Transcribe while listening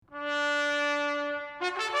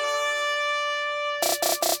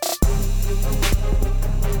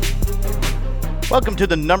Welcome to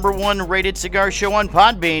the number one rated cigar show on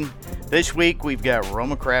Podbean. This week we've got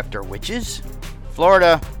Roma Craft or Witches,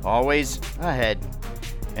 Florida, always ahead,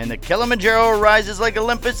 and the Kilimanjaro rises like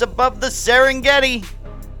Olympus above the Serengeti.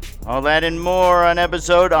 All that and more on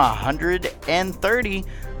episode 130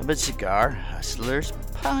 of the Cigar Hustlers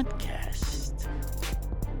Podcast.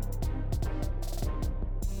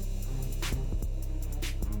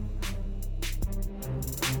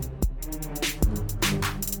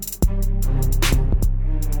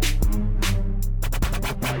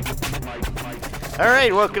 All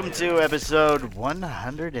right, welcome to episode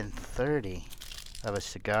 130 of a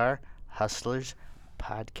Cigar Hustlers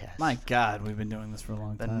Podcast. My God, we've been doing this for a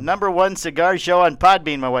long time. The number one cigar show on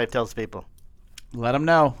Podbean, my wife tells people. Let them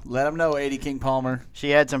know. Let them know, 80 King Palmer.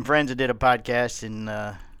 She had some friends that did a podcast, and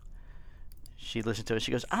she listened to it.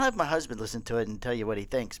 She goes, I'll have my husband listen to it and tell you what he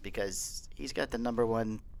thinks, because he's got the number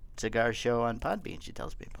one cigar show on Podbean, she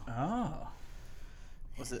tells people. Oh.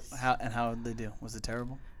 Was it how did they do? Was it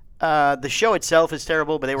terrible? The show itself is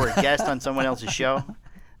terrible, but they were a guest on someone else's show.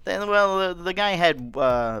 Then, well, the guy had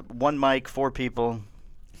one mic, 4 people.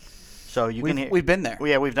 So can hear. We've been there.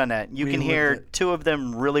 Yeah, we've done that. You can hear 2 of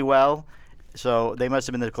them really well. So they must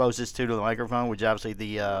have been the closest to the microphone, which is obviously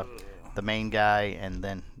the main guy, and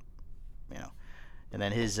then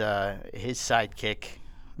his sidekick,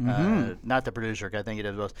 not the producer. I think it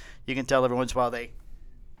is. You can tell every once in a while they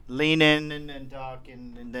lean in and then talk,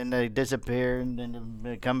 and then they disappear, and then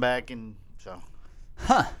they come back, and so.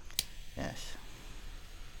 Huh. Yes.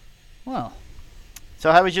 Well.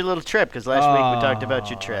 So how was your little trip? Because last week we talked about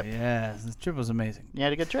your trip. Yeah, this trip was amazing. You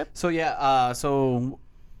had a good trip? So,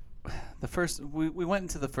 the first, we went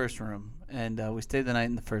into the first room, and we stayed the night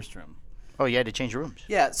in the first room. Oh, you had to change rooms?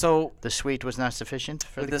 Yeah, so. The suite was not sufficient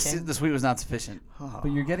for the king? The suite was not sufficient. Oh.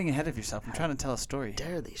 But you're getting ahead of yourself. I'm trying to tell a story.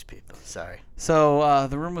 Dare these people. Sorry. So,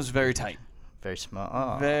 the room was very tight. Very small.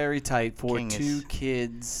 Oh. Very tight for King 2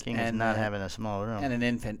 kids. King is not having a small room. And an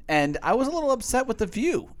infant. And I was a little upset with the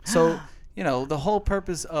view. So, the whole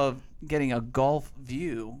purpose of getting a golf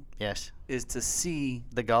view is to see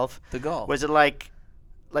the Gulf. The Gulf. Was it like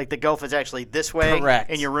the Gulf is actually this way? Correct.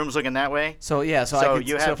 And your room's looking that way? So, yeah. So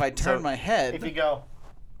if I turn my head. If you go,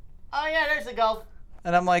 oh, yeah, there's the Gulf.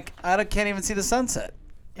 And I'm like, can't even see the sunset.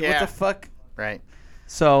 Yeah. What the fuck? Right.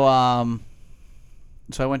 So,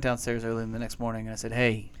 so I went downstairs early the next morning and I said,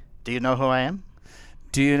 hey. Do you know who I am?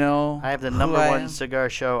 Do you know I have the number one cigar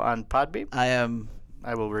show on Podbean.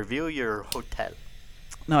 I will review your hotel.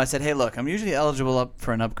 No, I said, hey, look, I'm usually eligible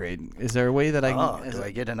for an upgrade. Is there a way that I can... do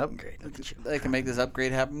I get an upgrade? I can make this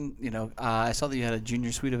upgrade happen? I saw that you had a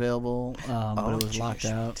junior suite available, but it was locked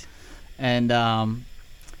out. And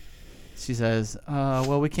she says,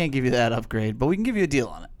 well, we can't give you that upgrade, but we can give you a deal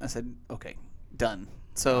on it. I said, okay, done.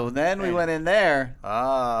 So then we went in there.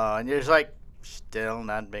 Oh, and you're just like, still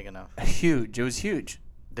not big enough. Huge. It was huge.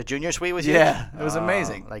 The junior suite was huge? Yeah, it was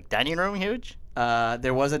amazing. Like dining room huge?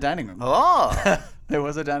 There was a dining room. Oh. There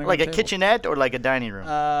was a dining room like table. A kitchenette or like a dining room?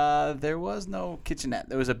 There was no kitchenette.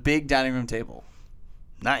 There was a big dining room table.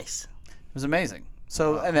 Nice. It was amazing.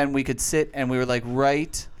 So, and then we could sit, and we were like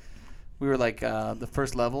the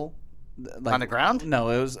first level. On the ground?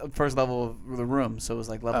 No, it was first level of the room, so it was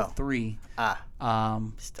like level 3.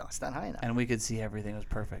 Still, it's not high enough. And we could see everything. It was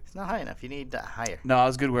perfect. It's not high enough. You need higher. No, I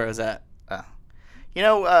was good where I was at.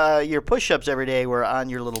 Your push-ups every day were on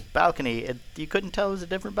your little balcony. You couldn't tell it was a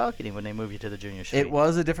different balcony when they moved you to the junior suite. It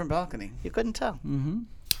was a different balcony. You couldn't tell. Mm-hmm.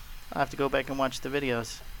 I'll have to go back and watch the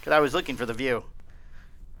videos because I was looking for the view.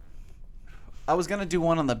 I was gonna do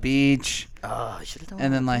one on the beach. Oh, I should have done.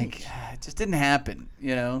 And then beach. it just didn't happen.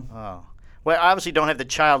 Oh. Well, I obviously don't have the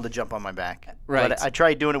child to jump on my back. Right. But I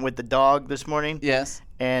tried doing it with the dog this morning. Yes.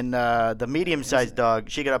 And the medium-sized dog,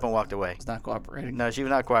 she got up and walked away. It's not cooperating. No, she was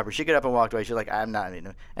not cooperating. She got up and walked away. She was like, I'm not.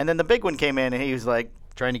 And then the big one came in, and he was like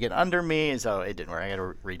trying to get under me, and so it didn't work. I got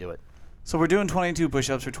to redo it. So we're doing 22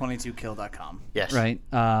 push-ups for 22kill.com. Yes. Right.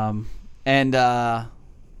 And the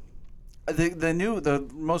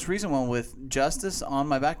most recent one with Justice on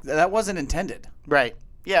my back, that wasn't intended. Right.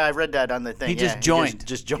 Yeah, I read that on the thing. He just joined.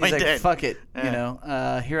 Just joined He's like, in. fuck it.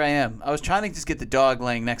 Yeah. Here I am. I was trying to just get the dog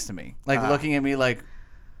laying next to me, looking at me like,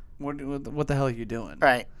 what the hell are you doing?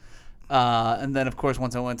 Right. And then, of course,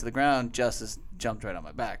 once I went to the ground, Justice jumped right on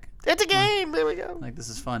my back. It's a game. There we go. Like, this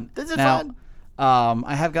is fun. This is fun.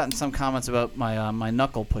 I have gotten some comments about my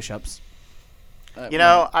knuckle push-ups.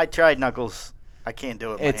 I tried knuckles. I can't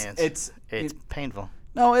do it with my hands. It's painful.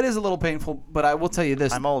 No, it is a little painful, but I will tell you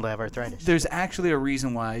this. I'm old. I have arthritis. There's actually a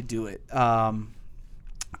reason why I do it.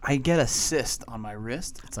 I get a cyst on my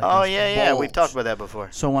wrist. It's like yeah. We've talked about that before.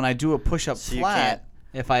 So when I do a push-up flat,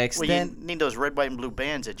 If I Well, extend, you need those red, white, and blue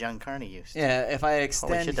bands that John Carney used. yeah, if I Holy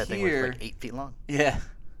extend shit, that thing here, was like 8 feet long. yeah,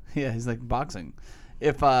 yeah, he's like boxing.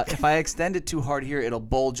 If I extend it too hard here, it'll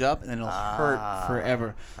bulge up and then it'll hurt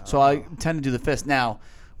forever. So I tend to do the fist. Now,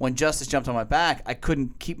 when Justice jumped on my back, I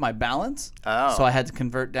couldn't keep my balance, so I had to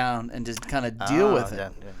convert down and just kind of deal with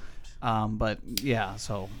it. Yeah. But yeah,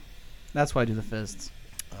 so that's why I do the fists.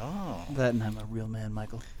 Oh. That and I'm a real man,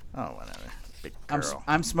 Michael. Oh, whatever. Big girl.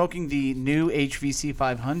 I'm smoking the new HVC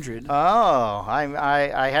 500. Oh,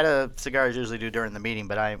 I had a cigar as usually do during the meeting,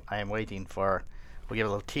 but I am waiting for. We'll give a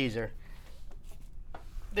little teaser.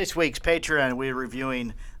 This week's Patreon, we're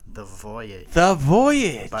reviewing The Voyage. The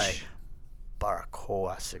Voyage by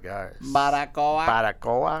Baracoa Cigars.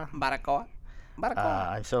 Baracoa.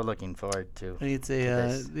 I'm so looking forward to. It's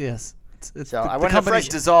yes. It's So I the wanted company's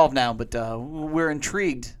to dissolved now, but we're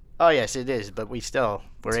intrigued. Oh yes, it is, but we still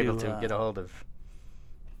were able to get a hold of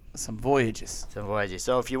some voyages.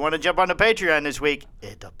 So if you want to jump on the Patreon this week,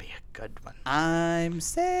 it'll be a good one. I'm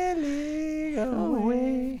sailing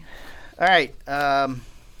away. All right.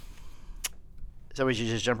 So we should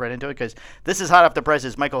just jump right into it because this is hot off the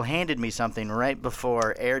presses. Michael handed me something right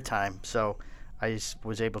before airtime, so I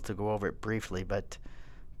was able to go over it briefly, but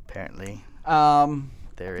apparently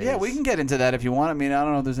there is. Yeah, we can get into that if you want. I mean, I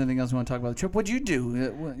don't know if there's anything else you want to talk about the trip. What'd you do?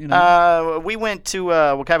 We went to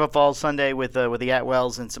Wekiva Falls Sunday with the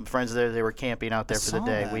Atwells and some friends there. They were camping out there for the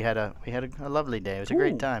day. That. We had a lovely day. It was a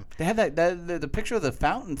great time. They had the picture of the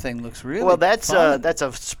fountain thing looks really well. That's fun. that's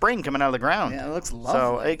a spring coming out of the ground. Yeah, it looks lovely.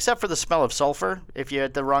 So except for the smell of sulfur, if you're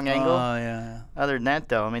at the wrong angle. Oh yeah. Other than that,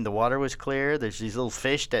 though, I mean, the water was clear. There's these little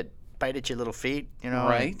fish that bite at your little feet.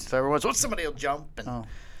 Right. So every once in a while, somebody will jump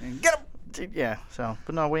and get them. Yeah, so,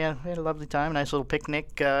 but no, we had a lovely time. Nice little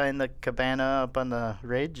picnic in the cabana up on the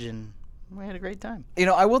ridge, and we had a great time.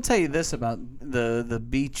 I will tell you this about the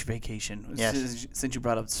beach vacation. Yes. Since you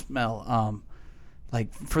brought up smell,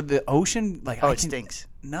 like for the ocean, like it stinks.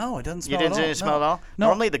 No, it doesn't smell. You didn't smell at all? No.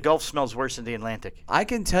 Normally the Gulf smells worse than the Atlantic. I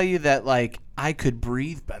can tell you that like I could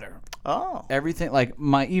breathe better. Oh. Everything like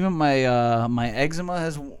my eczema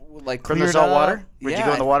has like from cleared the salt up. water. Did you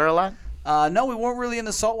go in the water a lot? No, we weren't really in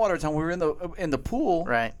the saltwater time. We were in the pool,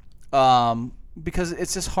 right? Because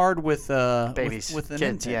it's just hard with babies, with an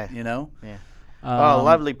kids, infant, Yeah.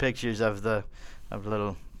 Lovely pictures of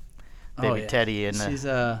little baby Teddy, and she's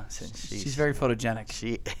very photogenic.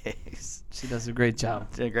 She is. She does a great job.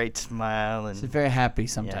 A great smile, and she's very happy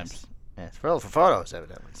sometimes. Yes, for photos,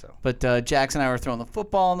 evidently. So. But Jax and I were throwing the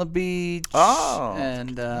football on the beach. Oh.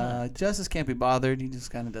 And Justice can't be bothered. He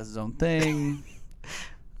just kind of does his own thing.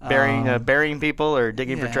 Burying people or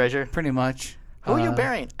digging for treasure? Pretty much. Who are you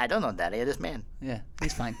burying? I don't know, Daddy. This man. Yeah,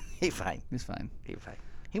 he's fine. He's fine. He's fine.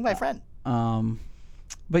 He's my friend.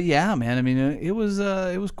 But yeah, man. I mean, it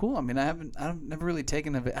was cool. I mean, I've never really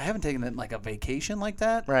taken I haven't taken it like a vacation like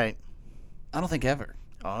that. Right. I don't think ever.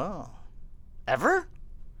 Oh. Ever?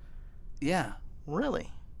 Yeah. Really?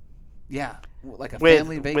 Yeah. Like a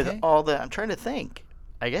family vacation. With all the, I'm trying to think.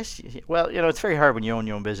 I guess, well, it's very hard when you own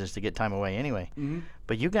your own business to get time away anyway. Mm-hmm.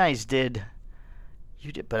 But you guys did,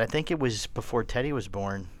 but I think it was before Teddy was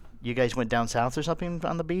born. You guys went down south or something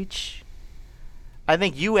on the beach? I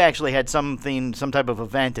think you actually had some type of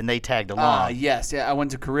event, and they tagged along. Yes. Yeah, I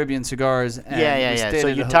went to Caribbean Cigars. And yeah. So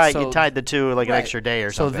you tied the two like an extra day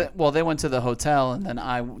or something. So, they went to the hotel, and then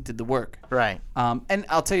I did the work. Right. And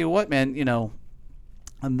I'll tell you what, man,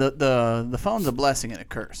 the phone's a blessing and a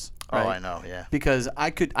curse. Right? Oh, I know, yeah. Because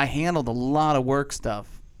I handled a lot of work stuff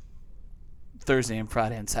Thursday and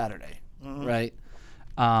Friday and Saturday, right?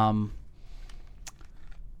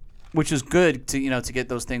 Which is good to get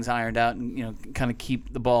those things ironed out and kind of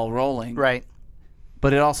keep the ball rolling. Right.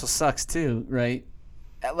 But it also sucks too, right?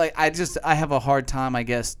 Like I have a hard time, I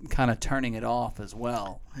guess, kind of turning it off as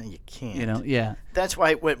well. You can't. Yeah. That's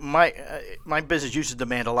why my business used to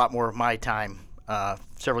demand a lot more of my time.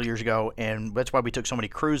 Several years ago, and that's why we took so many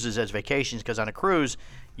cruises as vacations, because on a cruise,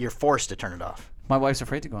 you're forced to turn it off. My wife's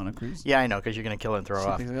afraid to go on a cruise. Yeah, I know, because you're going to kill her and throw her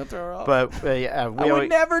off. She's going to throw her off. But I would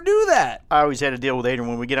never do that. I always had to deal with Adrian.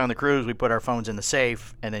 When we get on the cruise, we put our phones in the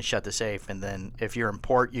safe and then shut the safe. And then if you're in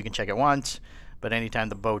port, you can check it once. But anytime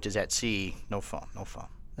the boat is at sea, no phone.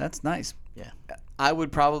 That's nice. Yeah. I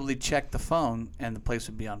would probably check the phone, and the place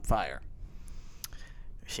would be on fire.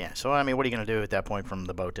 Yeah, so I mean, what are you going to do at that point from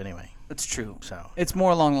the boat anyway? That's true. So it's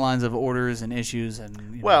more along the lines of orders and issues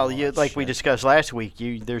and. We discussed last week,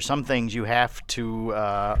 there's some things you have to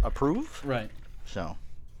approve. Right. So.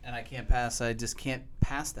 And I just can't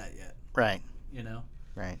pass that yet. Right.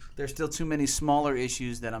 Right. There's still too many smaller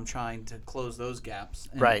issues that I'm trying to close those gaps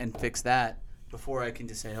and fix that before I can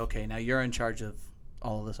just say, okay, now you're in charge of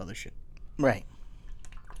all of this other shit. Right.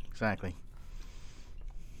 exactly.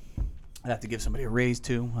 I'd have to give somebody a raise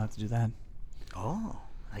too. I'll have to do that. Oh,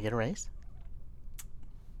 I get a raise?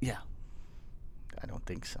 Yeah. I don't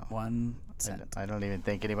think so. 1 cent. I don't even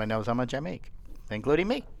think anyone knows how much I make, including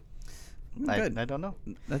me. Good. I don't know.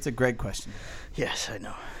 That's a great question. Yes, I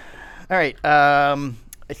know. All right.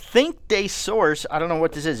 I think they source. I don't know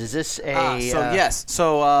what this is. Is this a? Yes.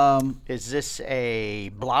 So is this a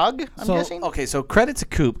blog? I'm guessing. Okay. So credit to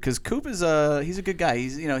Coop because Coop is he's a good guy.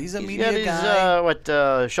 He's a media got his,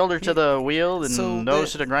 guy. Shoulder to the wheel and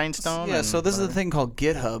nose to the grindstone. Yeah. So this is the thing called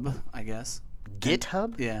GitHub, I guess.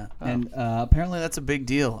 GitHub. Yeah. Oh. And apparently that's a big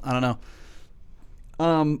deal. I don't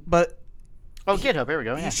know. But. Oh, GitHub. Here we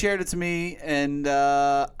go. Yeah. He shared it to me, and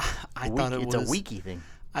I thought it's a wiki thing.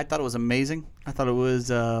 I thought it was amazing. I thought it was.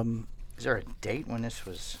 Is there a date when this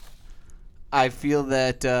was? I feel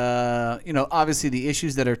that obviously the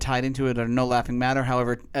issues that are tied into it are no laughing matter.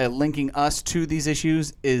 However, linking us to these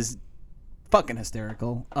issues is fucking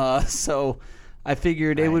hysterical. So I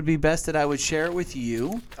figured it would be best that I would share it with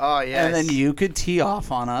you. Oh yes. And then you could tee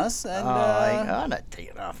off on us. And, I'm not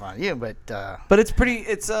teeing off on you, but. But it's pretty.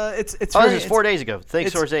 It's. This is 4 days ago.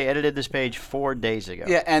 Thanks, Source A edited this page 4 days ago.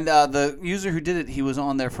 Yeah, and the user who did it, he was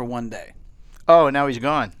on there for 1 day. Oh, now he's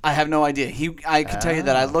gone. I have no idea. I could tell you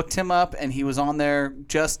that I looked him up, and he was on there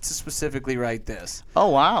just to specifically write this. Oh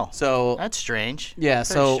wow! So that's strange. Yeah,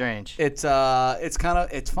 Very strange. It's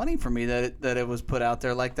funny for me that it was put out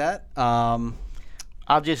there like that.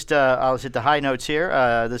 I'll hit the high notes here.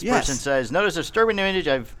 This person says, "Notice a disturbing image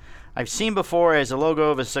I've seen before as a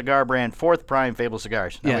logo of a cigar brand, Fourth Prime Fable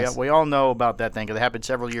Cigars." Now, we all know about that thing because it happened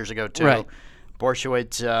several years ago too. Right.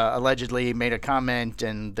 Borshowitz allegedly made a comment,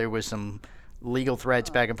 and there was some legal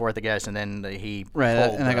threats back and forth, I guess, and then he pulled,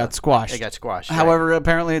 and it got squashed. It got squashed. However,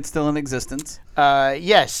 apparently it's still in existence.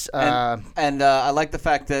 Yes. And I like the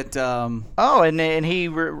fact that. And he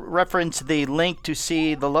referenced the link to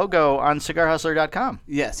see the logo on CigarHustler.com.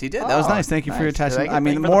 Yes, he did. That was nice. Thank you for your attachment. I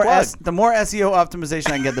mean, the more SEO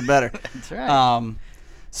optimization I can get, the better. That's right.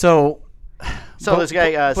 So this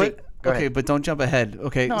guy. But don't jump ahead.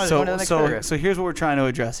 Okay, no, so here's what we're trying to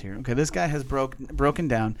address here. Okay, this guy has broken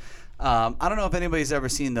down. I don't know if anybody's ever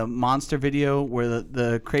seen the Monster video where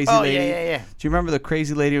the crazy lady. Yeah. Do you remember the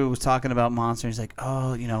crazy lady who was talking about Monster? He's like,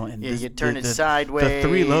 and you turn it sideways. The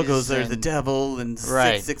 3 logos. There's the devil and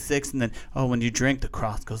right. 666, and then when you drink, the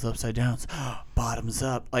cross goes upside down. So, bottoms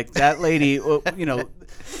up. Like that lady.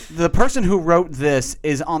 The person who wrote this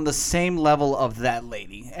is on the same level of that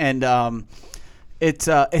lady, and I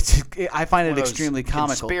find it extremely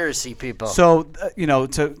comical. Conspiracy people. So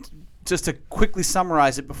just to quickly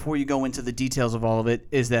summarize it before you go into the details of all of it,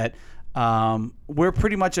 is that we're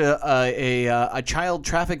pretty much a child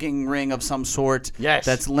trafficking ring of some sort. Yes.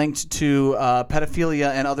 That's linked to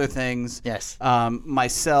pedophilia and other things. Yes.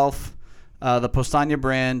 Myself, the Postania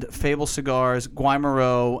brand, Fable Cigars,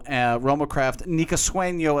 Guaymaro, Roma Craft, Nica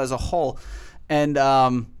Sueño as a whole, and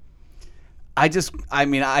I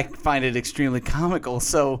find it extremely comical.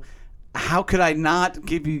 So how could I not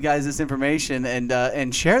give you guys this information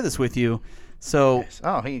and share this with you? So yes.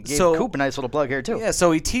 He gave Coop a nice little plug here too. Yeah,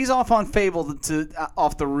 so he tees off on Fable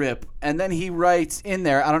off the rip, and then he writes in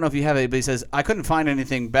there. I don't know if you have it, but he says, "I couldn't find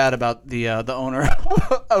anything bad about the owner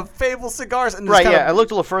of Fable Cigars." And right. Yeah, I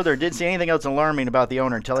looked a little further. Didn't see anything else alarming about the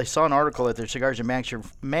owner until I saw an article that their cigars are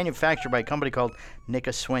manufactured by a company called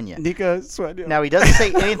Nica Sueño. Nica Sueño. Now he doesn't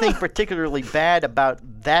say anything particularly bad about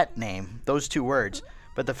that name, those 2 words.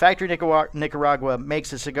 But the factory Nicaragua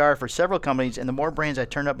makes a cigar for several companies, and the more brands I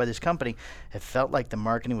turned up by this company, it felt like the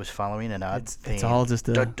marketing was following an odd theme. It's all just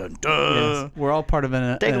a... Dun, dun, dun. Yes, we're all part of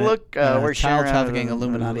Take a look. We're child sharing trafficking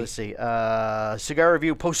Illuminati. Let's see. Cigar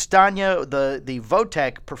review. Postania, the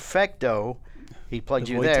Votec Perfecto. He plugged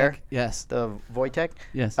you there. Yes. The Wojtek?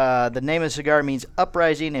 Yes. The name of the cigar means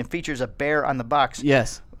uprising and features a bear on the box.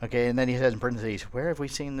 Yes. Okay, and then he says in parentheses, "Where have we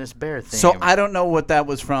seen this bear thing?" So I don't know what that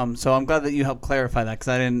was from. So I'm glad that you helped clarify that because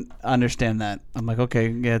I didn't understand that. I'm like, okay,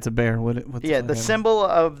 yeah, it's a bear. What's the symbol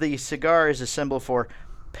of the cigar is a symbol for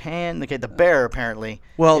pan. Okay, the bear apparently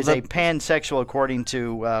is a pansexual according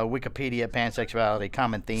to Wikipedia. Pansexuality,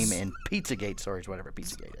 common theme in Pizzagate stories, whatever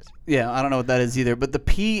Pizzagate is. Yeah, I don't know what that is either. But the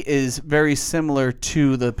P is very similar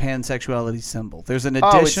to the pansexuality symbol. There's an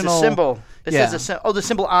additional. Oh, it's a symbol. It says the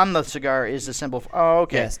symbol on the cigar is the symbol.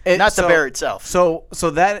 Okay. Yes. Not the bear itself. So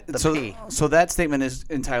that P. So that statement is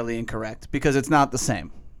entirely incorrect because it's not the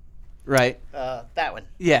same, right? That one.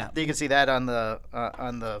 Yeah. You can see that on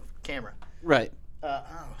the camera. Right.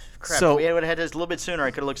 Crap. So we would have had this a little bit sooner.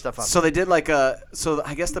 I could have looked stuff up. So they did so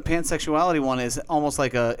I guess the pansexuality one is almost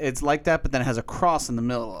it's like that, but then it has a cross in the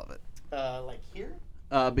middle of it. Like here?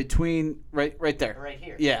 between right there. Right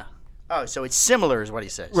here. Yeah. Oh, so it's similar is what he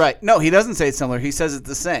says. Right. No, he doesn't say it's similar. He says it's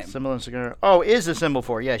the same. Similar cigar. Oh, is a symbol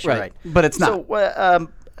for it. Yes, you're right. But it's not. So,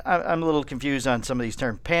 I'm a little confused on some of these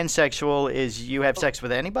terms. Pansexual is you have sex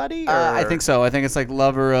with anybody? Or? I think so. I think it's like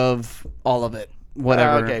lover of all of it.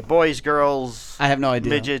 Whatever. Okay. Boys, girls. I have no idea.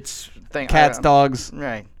 Midgets. Cats, dogs.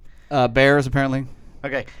 Right. Bears, apparently.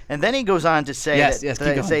 Okay. And then he goes on to say Yes, that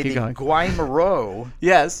yes, keep going. Guaymaro.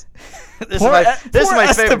 Yes. This is my favorite.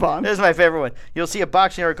 Esteban. This is my favorite one. You'll see a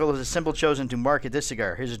boxing article as a symbol chosen to market this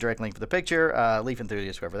cigar. Here's a direct link for the picture. Leaf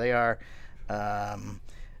enthusiasts, whoever they are.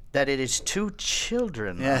 That it is 2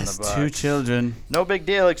 children on the box. 2 children. No big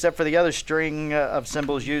deal, except for the other string of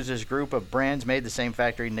symbols used as a group of brands made the same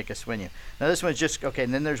factory, Nicosueña. Now this one's just okay.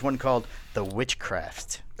 And then there's one called the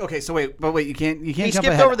Witchcraft. Okay, so wait, you can't. He jump skipped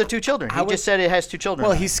ahead. over the 2 children. He just said it has 2 children.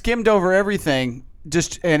 Well, he skimmed over everything,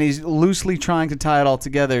 and he's loosely trying to tie it all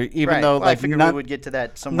together, even though I figured we would get to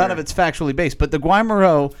that somewhere. None of it's factually based. But the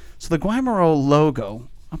Guaymaro, the Guaymaro logo.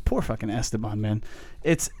 Oh, poor fucking Esteban, man.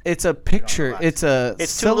 It's a picture. It's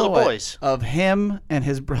 2 little boys of him and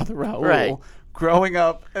his brother Raul growing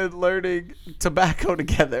up and learning tobacco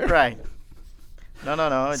together. Right.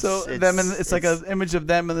 No. It's like an image of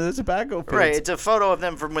them in the tobacco pits. Right. It's a photo of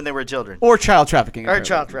them from when they were children. Or child trafficking. Or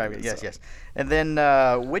child trafficking. Yes. And then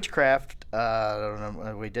Witchcraft. I don't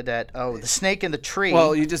know. We did that. Oh, the snake in the tree.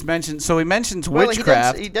 Well, you just mentioned. So he mentions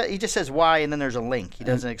witchcraft. He just says why, and then there's a link. He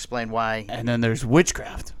doesn't explain why. And then there's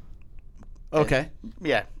witchcraft. Okay.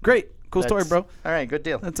 Yeah. Great. Cool story, bro. All right. Good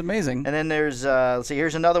deal. That's amazing. And then there's let's see.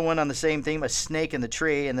 Here's another one on the same theme: a snake in the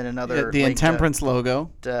tree, and then another the Intemperance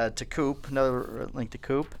logo to Coop. Another link to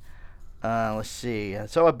Coop. Let's see.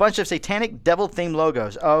 So a bunch of satanic devil-themed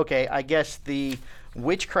logos. Oh, okay. I guess the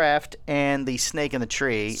Witchcraft and the snake in the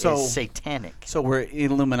tree is satanic. So we're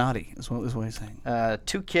Illuminati, is what he's saying.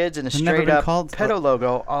 2 kids and a straight-up pedo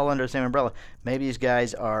logo all under the same umbrella. Maybe these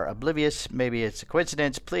guys are oblivious. Maybe it's a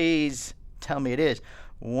coincidence. Please tell me it is.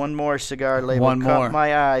 One more cigar label caught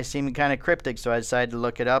my eye, seeming kind of cryptic, so I decided to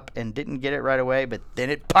look it up and didn't get it right away, but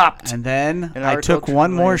then it popped. And then I took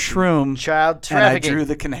one more shroom child trafficking. And I drew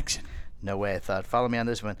the connection. No way, I thought. Follow me on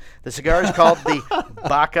this one. The cigar is called the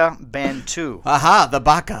Baca Bantu. Aha, the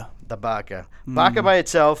Baca. The Baca. Baca by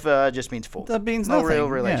itself just means fool. That means no nothing. real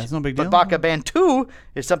relation. Yeah, it's no big deal. But Baca Bantu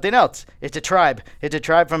is something else. It's a tribe. It's a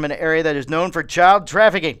tribe from an area that is known for child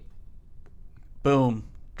trafficking. Boom.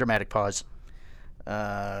 Dramatic pause.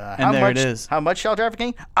 And there it is. How much child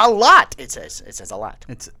trafficking? A lot, it says. It says a lot.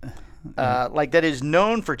 It's like that is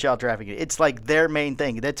known for child trafficking. It's like their main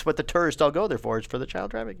thing. That's what the tourists all go there for, is for the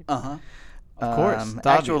child trafficking. Uh-huh. Of course.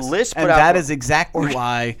 Actual list put and out. That is exactly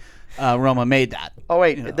why Roma made that. Oh,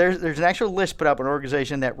 wait. There's an actual list put up by an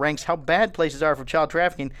organization that ranks how bad places are for child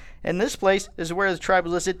trafficking. And this place is where the tribe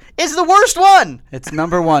is listed. It's the worst one. It's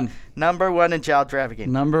number 1. Number 1 in child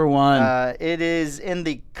trafficking. Number 1. It is in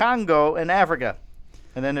the Congo in Africa.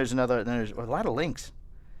 And then there's a lot of links.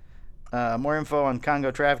 More info on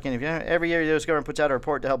Congo trafficking. Every year, the U.S. government puts out a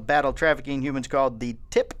report to help battle trafficking humans called the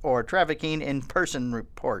TIP, or Trafficking in Person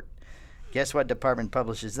Report. Guess what department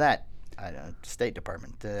publishes that? I don't know, State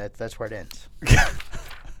Department. That's where it ends.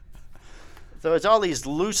 So it's all these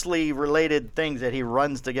loosely related things that he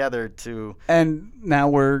runs together to. And now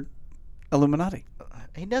we're Illuminati.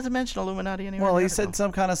 He doesn't mention Illuminati anywhere. Well, he said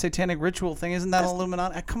some kind of satanic ritual thing. Isn't that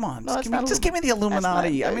Illuminati? Come on. No, just give me the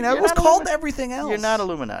Illuminati. I mean, it was called everything else. You're not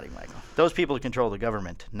Illuminati, Michael. Those people control the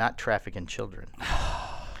government, not trafficking children.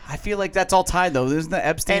 I feel like that's all tied, though. Isn't that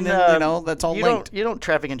Epstein? That's all linked. You don't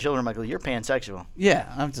traffic in children, Michael. You're pansexual.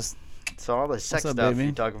 Yeah, I'm just. So all this sex stuff baby?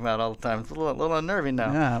 you talk about all the time, it's a little unnerving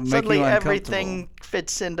now. Yeah, suddenly everything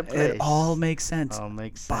fits into place. It all makes sense. All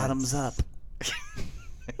makes sense. Bottoms up.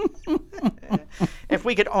 If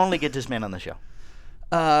we could only get this man on the show.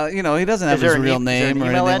 He doesn't have his real name or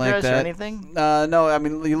email anything address like that. Or anything? No, I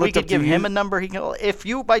mean, we could give him a number. He can. If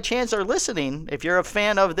you by chance are listening, if you're a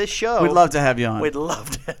fan of this show, we'd love to have you on. We'd love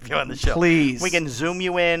to have you on the show. Please. We can Zoom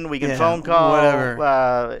you in. We can phone call.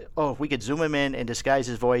 Whatever. If we could Zoom him in and disguise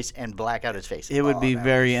his voice and black out his face. It would be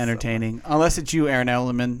very entertaining. Unless it's you, Aaron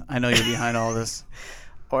Ellerman. I know you're behind all this.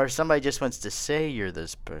 Or if somebody just wants to say you're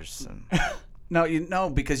this person. No,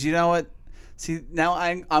 because you know what? See, now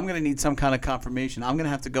I'm going to need some kind of confirmation. I'm going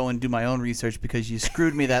to have to go and do my own research because you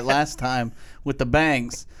screwed me that last time with the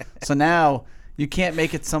bangs. So now you can't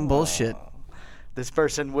make it some bullshit. This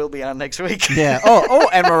person will be on next week. Yeah. Oh,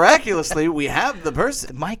 and miraculously, we have the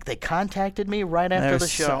person. Mike, they contacted me right after the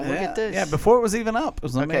show. Look at this. Yeah, before it was even up. It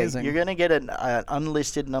was amazing. Okay, you're going to get an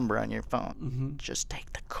unlisted number on your phone. Mm-hmm. Just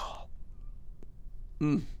take the call.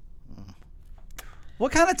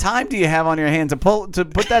 What kind of time do you have on your hands to put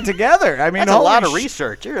that together? I mean, that's a lot of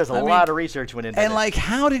research. There's a lot of research went into it. And like,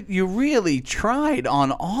 how did you really tried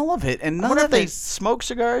on all of it? And none I wonder of if they smoke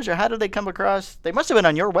cigars, or how did they come across? They must have been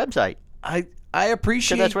on your website. I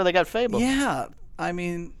appreciate. That's where they got Fable. Yeah, I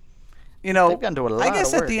mean, you know, they've gone to a lot I guess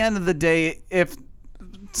of work. at the end of the day, if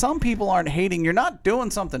some people aren't hating, you're not doing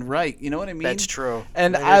something right. You know what I mean? That's true.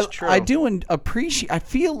 And that is true. I do appreciate. I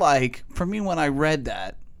feel like for me, when I read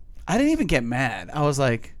that, I didn't even get mad. I was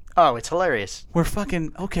like, oh, it's hilarious. we're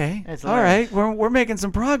fucking okay. It's all right, we're making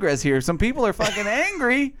some progress here. Some people are fucking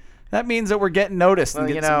angry. That means that we're getting noticed. Well,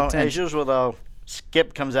 and getting some attention. as usual though,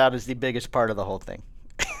 Skip comes out as the biggest part of the whole thing.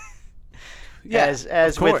 Yeah, as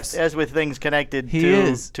of course. with things connected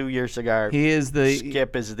to your cigar. He is the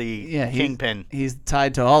Skip is the kingpin. He's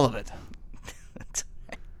tied to all of it.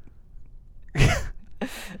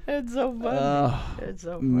 It's so funny. It's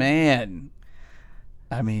so funny. Man.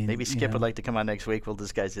 I mean, maybe Skip would like to come on next week. We'll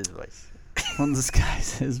disguise his voice. We'll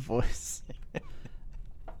disguise his voice.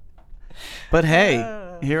 But hey,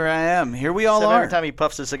 here I am. Here we all are. Every time he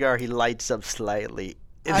puffs a cigar, he lights up slightly.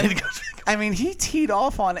 And then it goes back. I mean, he teed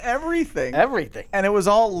off on everything. Everything. And it was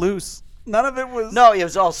all loose. None of it was. No, it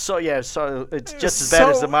was all so. Yeah, so it's just as bad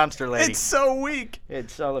as the Monster Lady. It's so weak.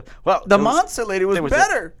 It's so well. The Monster Lady was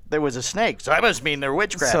better. There was a snake, so that must mean they're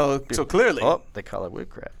witchcraft. So clearly. Oh, they call it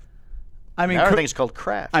witchcraft. I mean, now everything's called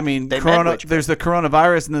craft. I mean, there's the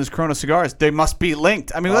coronavirus and there's Corona cigars. They must be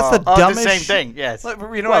linked. I mean, that's the dumbest. The same thing. Yes. Like,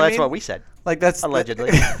 you know well, what that's what we said. Like that's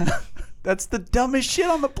allegedly. That's the dumbest shit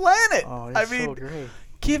on the planet. Oh, it's so great.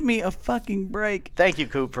 Give me a fucking break. Thank you,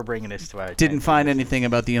 Coop, for bringing this to our attention. Didn't find anything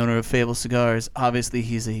about the owner of Fable Cigars. Obviously,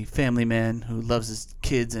 he's a family man who loves his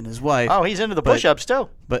kids and his wife. Oh, he's into the push-ups, too.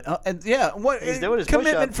 But, what he's doing his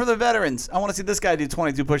commitment push-ups. for the veterans. I want to see this guy do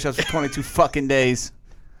 22 push-ups for 22 fucking days.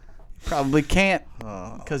 Probably can't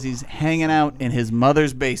because he's hanging out in his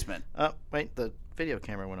mother's basement. Oh, wait, the video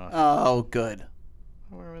camera went off. Oh, good. I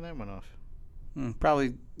wonder when that went off.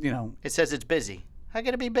 Probably, It says it's busy. How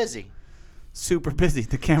can it be busy? Super busy.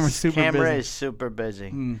 The camera's super busy. Camera is super busy.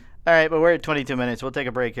 All right, but we're at 22 minutes. We'll take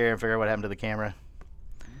a break here and figure out what happened to the camera.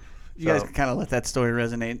 You guys can kind of let that story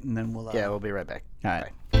resonate, and then we'll... yeah, we'll be right back. All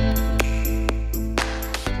right.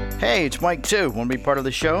 Hey, it's Mike, too. Want to be part of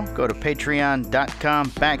the show? Go to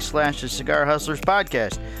patreon.com/The Cigar Hustlers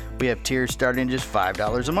Podcast. We have tiers starting at just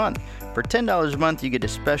 $5 a month. For $10 a month, you get a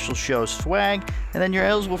special show swag, and then you're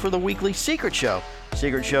eligible for the weekly Secret Show.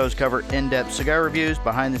 Secret shows cover in-depth cigar reviews,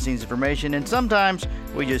 behind-the-scenes information, and sometimes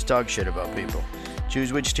we just talk shit about people.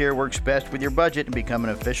 Choose which tier works best with your budget and become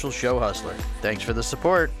an official show hustler. Thanks for the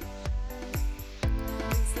support.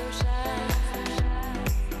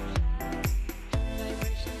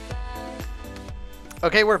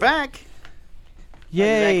 Okay, we're back. Yay.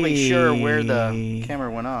 Not exactly sure where the camera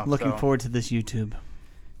went off. Looking forward to this YouTube.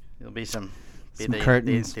 There'll be some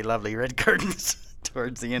curtains. the lovely red curtains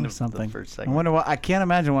towards the end of the first segment. I wonder why. I can't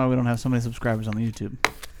imagine why we don't have so many subscribers on the YouTube.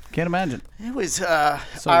 Can't imagine. It was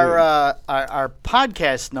our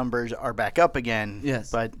podcast numbers are back up again. Yes,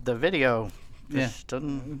 but the video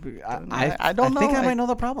doesn't. I don't know. I think I might know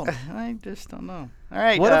the problem. I just don't know. All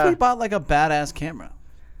right. What if we bought like a badass camera?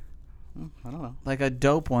 I don't know. Like a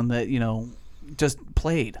dope one that just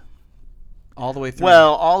played all the way through.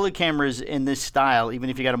 Well, all the cameras in this style, even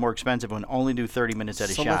if you got a more expensive one, only do 30 minutes at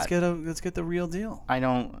a shot. So let's get the real deal. I'd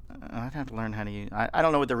have to learn how to use. I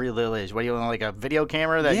don't know what the real deal is. What do you want, like a video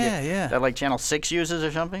camera that that like Channel 6 uses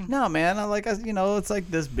or something? No, man. It's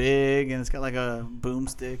like this big and it's got like a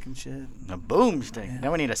boomstick and shit. A boomstick. Yeah.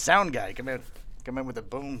 Now we need a sound guy. Come in with a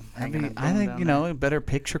boom. I think better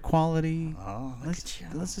picture quality. Oh, let's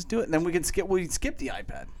just do it, and then we skip the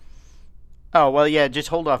iPad. Oh, well, yeah, just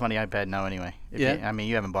hold off on the iPad now anyway. You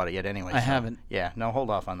haven't bought it yet anyway. I haven't. Yeah, no, hold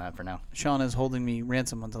off on that for now. Sean is holding me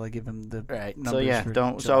ransom until I give him the numbers.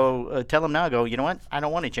 Tell him now, you know what? I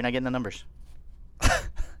don't want it. You're not getting the numbers.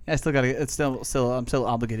 I still got to. It's still. I'm still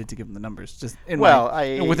obligated to give him the numbers. Just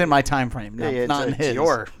within my time frame. Not in his.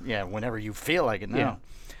 Whenever you feel like it now. Yeah.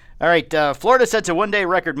 All right, Florida sets a one-day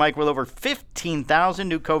record, Mike, with over 15,000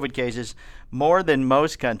 new COVID cases, more than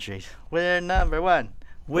most countries. We're number one.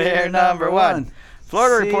 We're number one.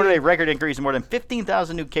 Florida reported a record increase of more than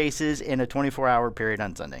 15,000 new cases in a 24-hour period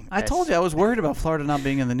on Sunday. I told you I was worried about Florida not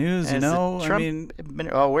being in the news. We're in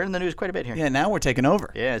the news quite a bit here. Yeah, now we're taking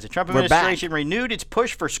over. Yeah, as the Trump administration renewed its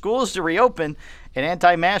push for schools to reopen, and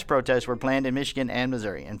anti-mask protests were planned in Michigan and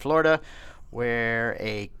Missouri. In Florida, we're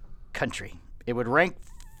a country. It would rank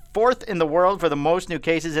fourth in the world for the most new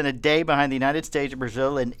cases in a day behind the United States,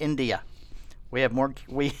 Brazil, and India. We have more.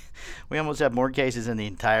 We almost have more cases than the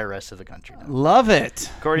entire rest of the country now. Love it.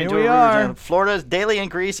 According Here to we a are. report, Florida's daily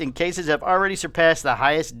increase in cases have already surpassed the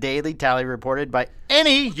highest daily tally reported by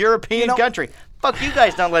any European country. Fuck you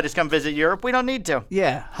guys! Don't let us come visit Europe. We don't need to.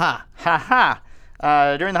 Yeah. Ha. Ha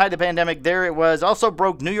ha. During the height of the pandemic, there it was. Also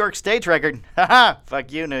broke New York State's record. Ha ha.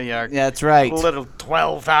 Fuck you, New York. Yeah, that's right. A little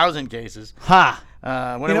 12,000 cases. Ha.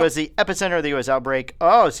 When it was the epicenter of the U.S. outbreak.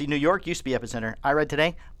 Oh, see, New York used to be epicenter. I read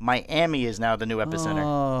today, Miami is now the new epicenter.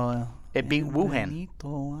 Oh. It beat Wuhan.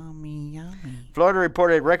 Florida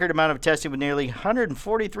reported a record amount of testing with nearly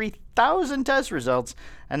 143,000 test results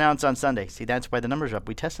announced on Sunday. See, that's why the numbers are up.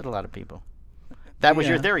 We tested a lot of people. That was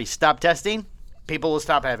your theory. Stop testing, people will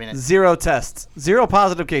stop having it. 0 tests. 0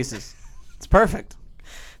 positive cases. It's perfect.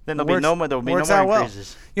 Then there'll be no more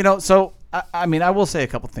increases. Well. So I mean, I will say a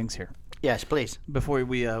couple things here. Yes, please. Before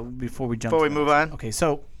we jump. Before we move on. Okay,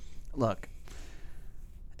 so look,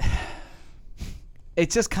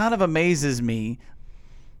 it just kind of amazes me.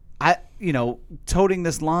 Toting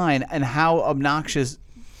this line and how obnoxious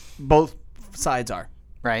both sides are.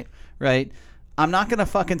 Right. Right. I'm not gonna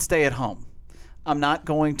fucking stay at home. I'm not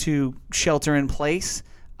going to shelter in place.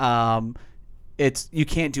 You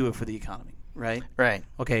can't do it for the economy. Right. Right.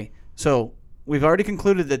 Okay. So we've already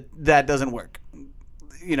concluded that doesn't work.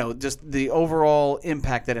 Just the overall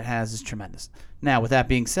impact that it has is tremendous. Now, with that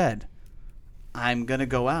being said, I'm going to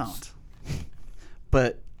go out,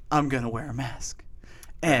 but I'm going to wear a mask.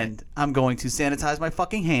 And I'm going to sanitize my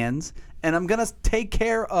fucking hands, and I'm going to take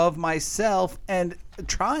care of myself and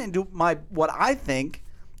try and do what I think,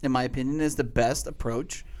 in my opinion, is the best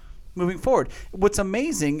approach moving forward. What's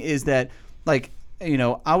amazing is that, we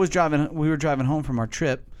were driving home from our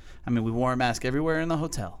trip. I mean, we wore a mask everywhere in the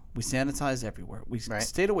hotel. We sanitized everywhere. We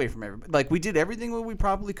stayed away from everybody. Like, we did everything we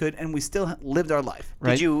probably could, and we still lived our life.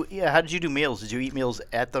 Right? How did you do meals? Did you eat meals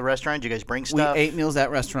at the restaurant? Did you guys bring stuff? We ate meals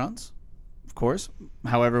at restaurants, of course.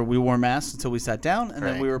 However, we wore masks until we sat down, and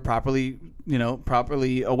then we were properly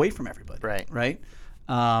away from everybody. Right.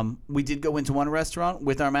 We did go into one restaurant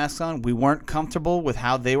with our masks on. We weren't comfortable with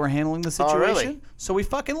how they were handling the situation. Oh, really? So we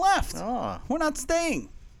fucking left. Oh. We're not staying.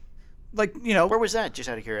 Where was that? Just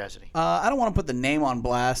out of curiosity. I don't want to put the name on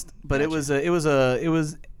blast, but gotcha. it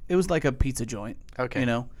was like a pizza joint. Okay.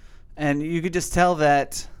 And you could just tell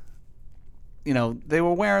that, they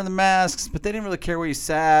were wearing the masks, but they didn't really care where you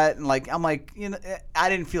sat. And I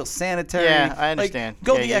didn't feel sanitary. Yeah, I understand.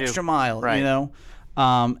 Go the extra mile. Right.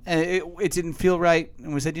 And it didn't feel right.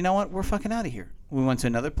 And we said, you know what? We're fucking out of here. We went to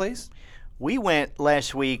another place. We went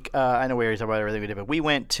last week. I know we already talked about everything we did, but we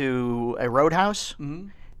went to a roadhouse. Mm-hmm.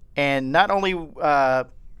 And not only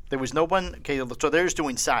there was no one. Okay, so they're just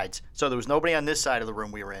doing sides. So there was nobody on this side of the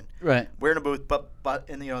room we were in. Right. We're in a booth, but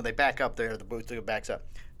they back up there. The booth backs up.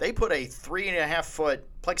 They put a 3.5-foot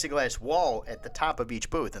plexiglass wall at the top of each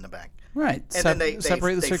booth in the back. Right. And then they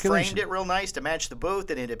separate the circulation. Framed it real nice to match the booth,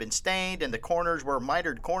 and it had been stained, and the corners were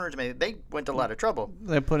mitered corners. I mean, they went to a lot of trouble.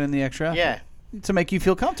 They put in the extra effort. Yeah. To make you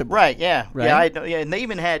feel comfortable. Right. Yeah. Right? Yeah. And they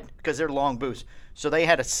even had, because they're long booths, so they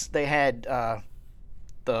had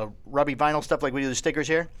the rubby vinyl stuff like we do the stickers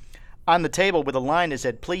here, on the table with a line that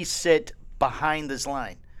said, please sit behind this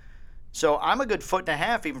line. So I'm a good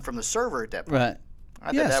 1.5 feet even from the server at that point. Right.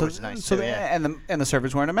 I thought that was nice too. And the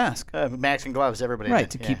server's wearing a mask. Mask and gloves, everybody right,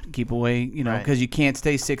 did. To keep away, because you can't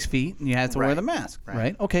stay 6 feet and you have to wear the mask.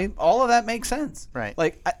 Right. Okay, all of that makes sense. Right.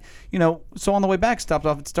 So on the way back, stopped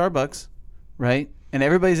off at Starbucks, right? And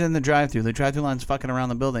everybody's in the drive-thru. The drive-thru line's fucking around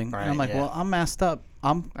the building. Right, and I'm like, well, I'm masked up.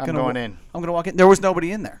 I'm going in. I'm going to walk in. There was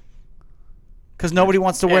nobody in there. Because nobody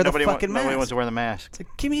wants to wear the fucking mask. Nobody wants to wear the mask. It's like,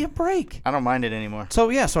 give me a break. I don't mind it anymore. So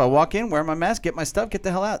I walk in, wear my mask, get my stuff, get the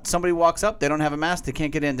hell out. Somebody walks up, they don't have a mask, they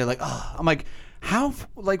can't get in. They're like, oh. I'm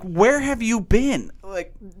like, where have you been?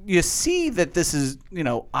 Like, you see that this is,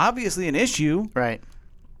 obviously an issue. Right.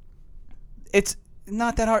 It's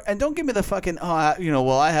not that hard. And don't give me the fucking,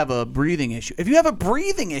 I have a breathing issue. If you have a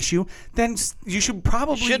breathing issue, then you should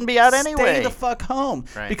probably shouldn't be out anyway. Stay the fuck home.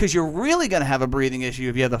 Right. Because you're really going to have a breathing issue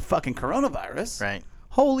if you have the fucking coronavirus. Right.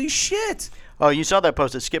 Holy shit. Oh, you saw that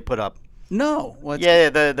post that Skip put up. No. Yeah,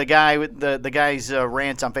 the guy with the guy's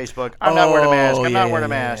rants on Facebook. I'm not wearing a mask. I'm not wearing a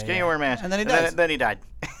mask. Can you wear a mask? And then he dies. Then he died.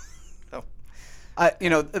 So.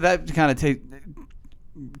 That kind of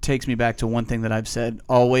takes me back to one thing that I've said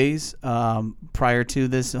always prior to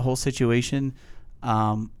this whole situation.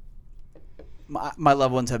 My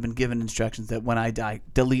loved ones have been given instructions that when I die,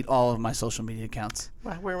 delete all of my social media accounts.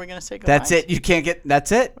 Well, where are we going to say goodbye? That's it. You can't get.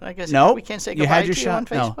 That's it. I guess no, we can't say goodbye you had your to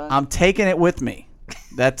shot. You on Facebook? No, I'm taking it with me.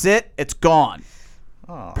 That's it. It's gone.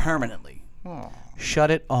 Oh. Permanently. Oh. Shut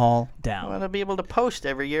it all down. I want to be able to post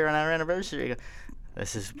every year on our anniversary.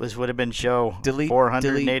 This would have been show Delete,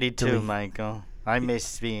 482, delete. Michael. I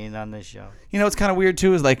miss being on this show. It's kind of weird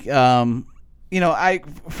too. Is like, I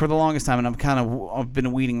for the longest time, and I've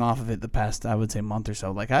been weeding off of it the past, I would say, month or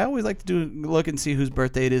so. Like, I always like to look and see whose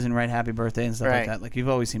birthday it is and write happy birthday and stuff like that. Like, you've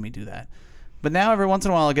always seen me do that. But now every once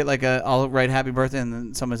in a while I'll get I'll write happy birthday and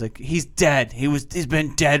then someone's like, he's dead. He's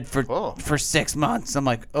been dead for 6 months. I'm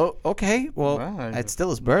like, oh, okay. Well, it's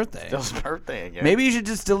still his birthday. Still his birthday again. Maybe you should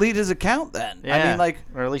just delete his account then. Yeah. I mean,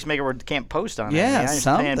 or at least make it where you can't post on it. Yeah, I understand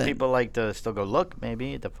something. people like to still go look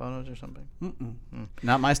maybe at the photos or something.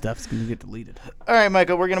 Not my stuff. It's going to get deleted. All right,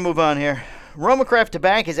 Michael, we're going to move on here. Roma Craft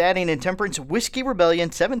Tobacco is adding Intemperance Whiskey Rebellion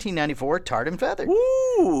 1794 Tarred and Feathered.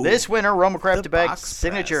 Ooh. This winter, Roma Craft Tobacco's box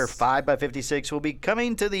signature press. 5x56 will be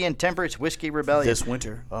coming to the Intemperance Whiskey Rebellion. This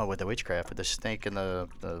winter. Oh, with the witchcraft, with the snake and the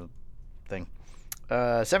thing.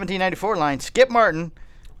 1794 line, Skip Martin,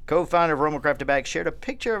 co-founder of Roma Craft Tobacco, shared a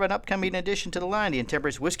picture of an upcoming addition to the line, the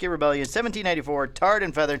Intemperance Whiskey Rebellion 1794 Tarred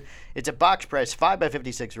and Feathered. It's a box press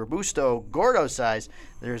 5x56 Robusto Gordo size.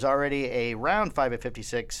 There's already a round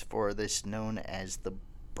 5x56 for this known as the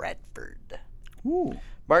Bradford. Ooh.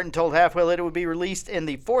 Martin told Halfwell that it would be released in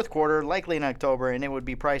the fourth quarter, likely in October, and it would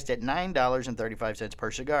be priced at $9.35 per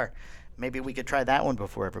cigar. Maybe we could try that one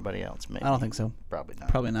before everybody else. Maybe. I don't think so. Probably not.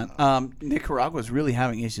 Probably not. Nicaragua's really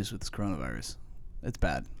having issues with this coronavirus. It's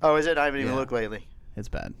bad. Oh, is it? I haven't even looked lately. It's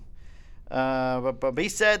bad. But he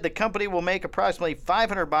said the company will make approximately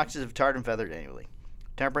 500 boxes of Tarred and Feathered annually.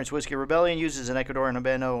 Temperance Whiskey Rebellion uses an Ecuadorian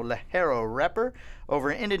Habano Lajero wrapper over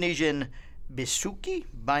an Indonesian Bisuki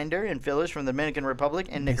binder and fillers from the Dominican Republic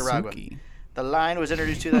and Nicaragua. Bisuki. The line was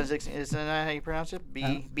introduced in 2016. Isn't that how you pronounce it?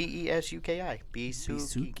 B-E-S-U-K-I.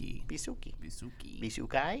 Bisuki. Bisuki. Bisuki.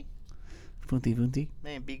 Bisukai? Funti.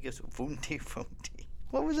 Man, Funti.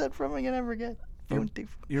 What was that from again? I forget. Funti.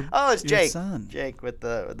 Your It's Jake. son. Jake with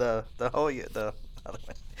the whole the other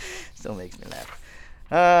one. Still makes me laugh.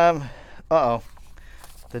 Uh-oh.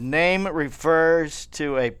 The name refers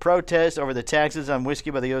to a protest over the taxes on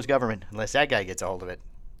whiskey by the U.S. government, unless that guy gets a hold of it.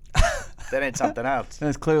 That ain't something else.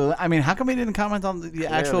 That's clearly. I mean, how come he didn't comment on the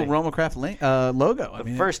actual Roma Craft logo? I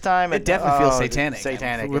mean, first time it definitely feels satanic.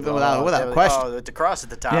 Satanic, without question. Oh, with the cross at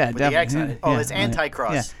the top, Yeah, with the X on definitely. it. Oh, Yeah, it's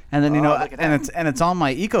anti-cross. Yeah, and then look at that. and it's on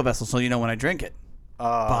my eco vessel, so when I drink it,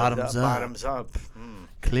 bottoms up. Bottoms up.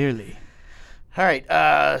 Clearly. All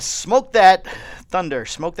right, Smoke That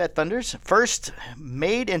Thunders. First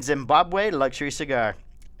made in Zimbabwe luxury cigar.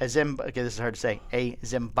 Okay, this is hard to say. A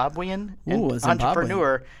Zimbabwean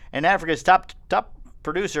entrepreneur and Africa's top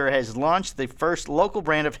producer has launched the first local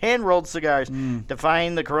brand of hand-rolled cigars,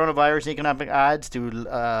 defying the coronavirus economic odds to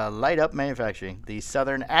light up manufacturing. The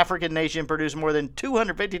Southern African nation produced more than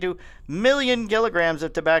 252 million kilograms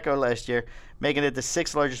of tobacco last year, making it the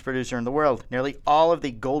sixth largest producer in the world. Nearly all of the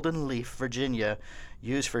Golden Leaf, Virginia,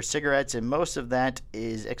 used for cigarettes, and most of that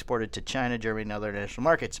is exported to China, Germany, and other international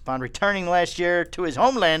markets. Upon returning last year to his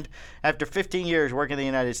homeland after 15 years working in the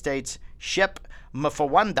United States, Shep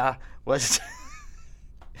Mfawanda was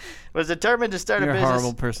determined to start a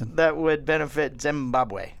business that would benefit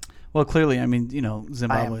Zimbabwe. Well, clearly, I mean,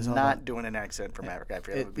 Zimbabwe is I am not doing an accent from Africa. I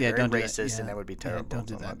feel it would be very racist, and that would be terrible. Don't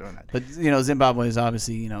do that. I'm not doing that. But Zimbabwe is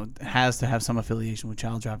obviously, has to have some affiliation with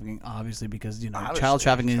child trafficking, obviously, because child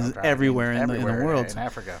trafficking is everywhere in the world. In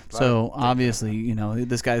Africa. So obviously,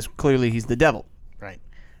 this guy's he's the devil. Right.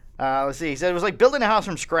 Let's see. He said it was like building a house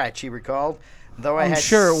from scratch. He recalled, though I had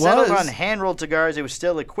sure settled was. on hand-rolled cigars, it was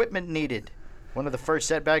still equipment needed. One of the first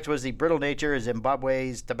setbacks was the brittle nature of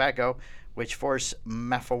Zimbabwe's tobacco, which forced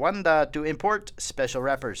Mafawanda to import special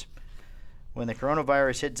wrappers. When the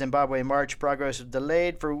coronavirus hit Zimbabwe in March, progress was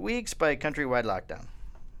delayed for weeks by a countrywide lockdown.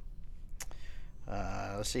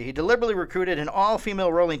 Let's see. He deliberately recruited an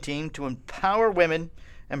all-female rolling team to empower women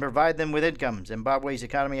and provide them with income. Zimbabwe's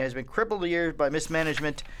economy has been crippled for years by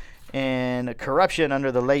mismanagement and corruption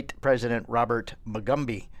under the late President Robert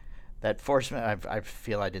Mugabe. That forced I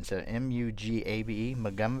feel I didn't say Mugabe,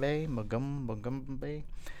 Mugabe,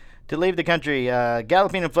 to leave the country.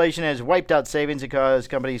 Galloping inflation has wiped out savings and caused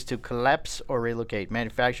companies to collapse or relocate.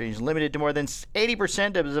 Manufacturing is limited to more than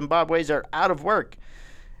 80% of Zimbabweans are out of work.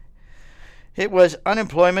 It was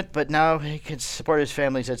unemployment, but now he can support his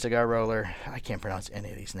family, said cigar roller. I can't pronounce any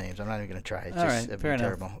of these names. I'm not even going to try. It'd be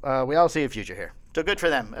terrible. We all see a future here. So good for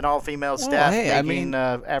them. An all-female staff making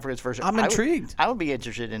Africa's first. I'm intrigued. I would be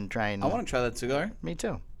interested in trying. I want to try that cigar. Me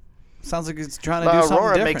too. Sounds like it's trying to do something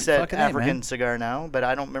Aurora different. makes that African cigar now, but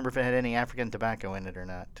I don't remember if it had any African tobacco in it or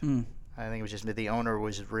not. I think it was just the owner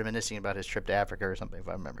was reminiscing about his trip to Africa or something, if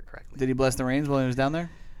I remember correctly. Did he bless the rains while he was down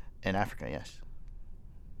there? In Africa, yes.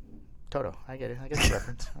 Toto. I get it. I get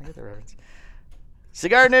the reference.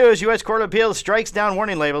 Cigar news. U.S. Court of Appeals strikes down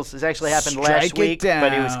warning labels. This actually happened last week,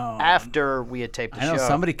 but it was after we had taped the show. I know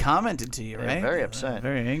somebody commented to you, right? They're very upset.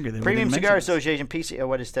 Very angry. Premium Cigar Association, PC.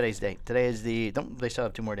 What is today's date? Today is the. They still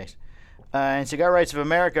have 2 more days. And Cigar Rights of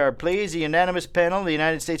America are pleased. The unanimous panel of the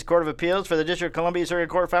United States Court of Appeals for the District of Columbia Circuit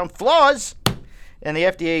Court found flaws in the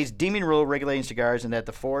FDA's deeming rule regulating cigars, and that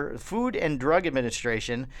the Food and Drug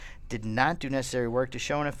Administration did not do necessary work to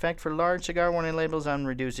show an effect for large cigar warning labels on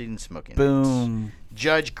reducing smoking. Boom. Rates.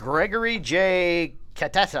 Judge Gregory J.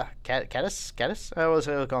 Caddis? I always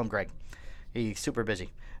call him Greg. He's super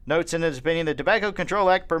busy. Notes in his opinion, the Tobacco Control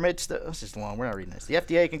Act permits the... This is long. We're not reading this. The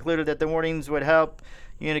FDA concluded that the warnings would help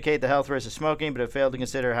communicate the health risks of smoking, but it failed to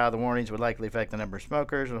consider how the warnings would likely affect the number of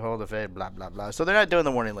smokers and hold the blah, blah, blah. So they're not doing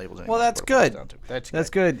the warning labels anymore. Well, that's good. That's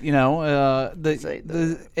good. You know,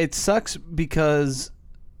 it sucks because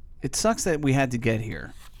it sucks that we had to get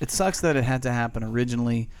here. It sucks that it had to happen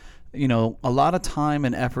originally. You know, a lot of time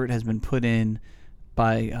and effort has been put in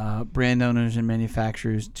by brand owners and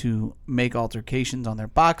manufacturers to make altercations on their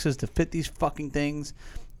boxes to fit these fucking things.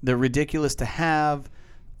 They're ridiculous to have.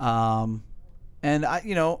 And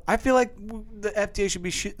I feel like the FDA should be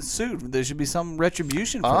sued. There should be some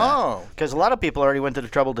retribution for that. Oh, because a lot of people already went to the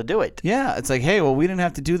trouble to do it. Yeah, it's like, hey, well, we didn't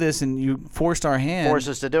have to do this, and you forced our hand. Forced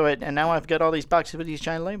us to do it, and now I've got all these boxes with these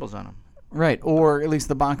giant labels on them. Right, or at least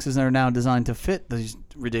the boxes are now designed to fit these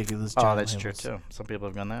ridiculous giant labels. True, too. Some people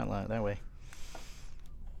have gone that way.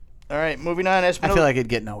 All right, moving on. Espinosa. I feel like it'd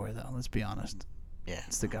get nowhere, though. Let's be honest. Yeah.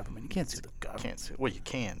 It's the government. You can't sue the government. Well, you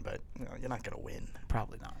can, but you're not going to win.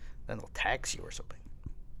 Probably not. Then they'll tax you or something.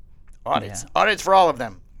 Audits. Yeah. Audits for all of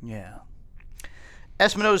them. Yeah.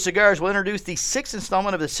 Espinosa Cigars will introduce the 6th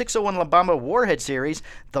installment of the 601 La Bamba Warhead series,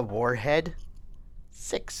 the Warhead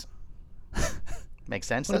 6. Makes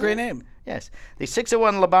sense. What a great name. Yes. The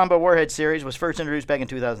 601 La Bamba Warhead series was first introduced back in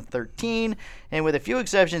 2013, and with a few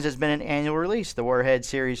exceptions has been an annual release. The Warhead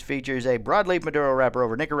series features a broadleaf Maduro wrapper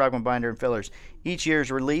over Nicaraguan binder and fillers. Each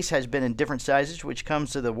year's release has been in different sizes, which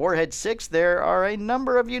comes to the Warhead 6. There are a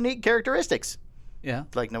number of unique characteristics. Yeah.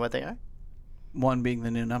 Like know what they are? One being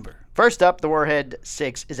the new number. First up, the Warhead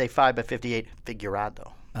 6 is a 5x58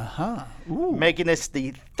 figurado. Uh-huh. Making this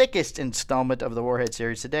the thickest installment of the Warhead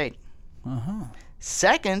series to date. Uh-huh.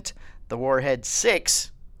 Second, the Warhead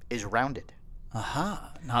 6 is rounded.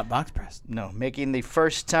 Aha, not box pressed. No, making the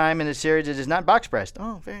first time in the series it is not box pressed.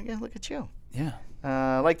 Oh, very good. Look at you. Yeah.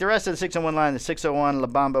 Like the rest of the 601 line, the 601 La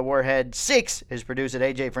Bamba Warhead 6 is produced at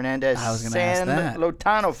A.J. Fernandez San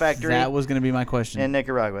Lotano factory. That was going to be my question. In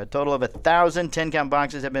Nicaragua. A total of 1,000 10-count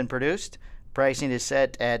boxes have been produced. Pricing is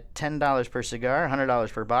set at $10 per cigar,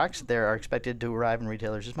 $100 per box. They are expected to arrive in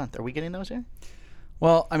retailers this month. Are we getting those here?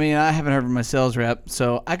 Well, I mean, I haven't heard from my sales rep,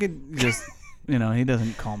 so I could just, he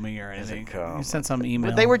doesn't call me or anything. He sent some email.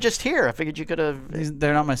 But they were just here. I figured you could have.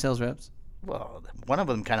 They're not my sales reps. Well, one of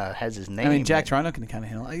them kind of has his name. I mean, Jack Toronto can kind of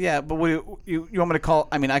handle it. Yeah, but what you want me to call?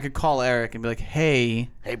 I mean, I could call Eric and be like, hey,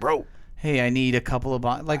 bro. Hey, I need a couple of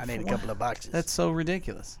boxes. I need a couple of boxes. That's so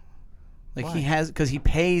ridiculous. Like Why? because he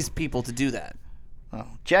pays people to do that. Oh.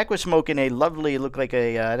 Jack was smoking a lovely, looked like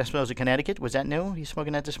a Espinosa, Connecticut. Was that new? He's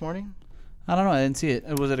smoking that this morning? I don't know. I didn't see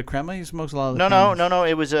it. Was it a crema? He smokes a lot of the cremas. No.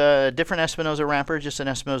 It was a different Espinosa wrapper, just an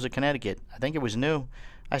Espinosa, Connecticut. I think it was new.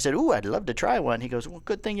 I said, ooh, I'd love to try one. He goes, well,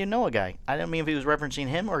 good thing you know a guy. I didn't mean if he was referencing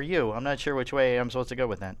him or you. I'm not sure which way I'm supposed to go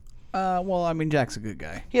with that. Well, I mean, Jack's a good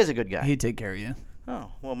guy. He is a good guy. He'd take care of you.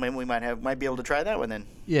 Oh, well, maybe we might be able to try that one then.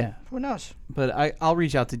 Yeah. Who knows? But I'll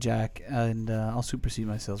reach out to Jack, and I'll supersede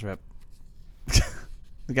my sales rep.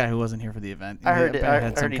 The guy who wasn't here for the event. I heard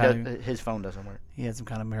his phone doesn't work. He had some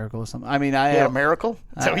kind of miracle or something. I mean, he had a miracle?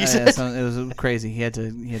 Is that what you said? It was crazy. He had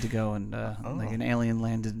to go and like an alien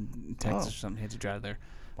landed in Texas or something. He had to drive there.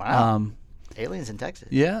 Wow. Aliens in Texas?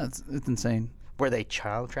 Yeah, it's insane. Were they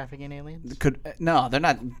child trafficking aliens? No, they're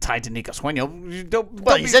not tied to Nico Sueño.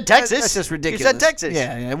 Well, you said Texas. That's just ridiculous. You said Texas.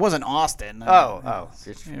 Yeah, it wasn't Austin. Now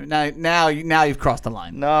you've crossed the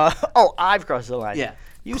line. No. Oh, I've crossed the line. Yeah.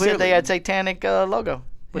 You said they had satanic logo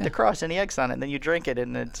with the cross and the X on it, and then you drink it,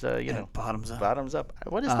 and it's bottoms up. Bottoms up.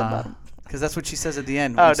 What is the bottom? Because that's what she says at the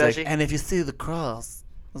end. Oh, does she? And if you see the cross,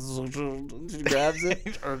 she grabs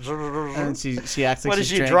it, and she acts like what is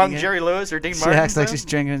she's she drunk, Jerry Lewis or Dean Martin? She acts like she's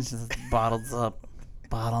drinking. And she says, bottoms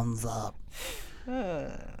up.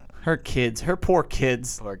 Her kids, her poor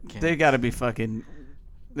kids. They got to be fucking.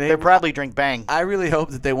 They probably drink Bang. I really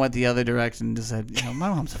hope that they went the other direction and just said, my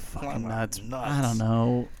mom's fucking nuts. I don't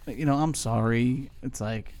know. I'm sorry. It's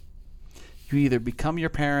like you either become your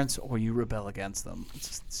parents or you rebel against them.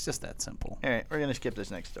 It's just that simple. All right, we're going to skip this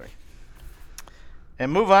next story.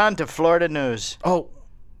 And move on to Florida news. Oh.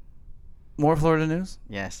 More Florida news?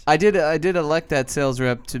 Yes. I did elect that sales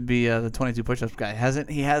rep to be the 22 push-ups guy.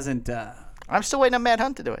 He hasn't. I'm still waiting on Matt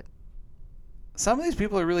Hunt to do it. Some of these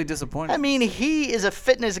people are really disappointed. I mean, he is a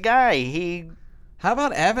fitness guy. How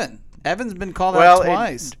about Evan? Evan's been called out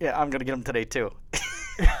twice. Yeah, I'm gonna get him today too.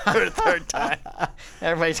 For the third time.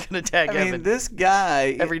 Everybody's gonna tag Evan. I mean, this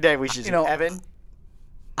guy. Every day we should. Evan.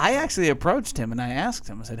 I actually approached him and I asked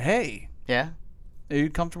him. I said, "Hey, yeah, are you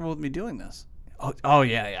comfortable with me doing this?" Oh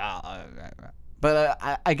yeah. But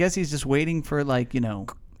I guess he's just waiting for let's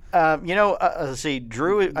see,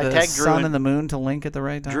 Drew. I tagged Drew. The sun and the moon to link at the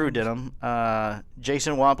right time. Drew did them.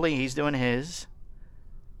 Jason Wampley, he's doing his.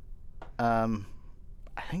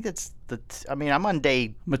 I think that's I'm on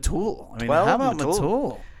day Matul. 12. How about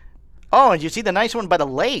Matul? Oh, and you see the nice one by the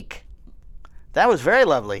lake. That was very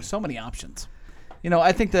lovely. So many options.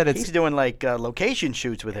 I think that he's doing location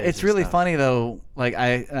shoots with it. It's really funny though. Like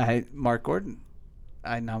I Mark Gordon,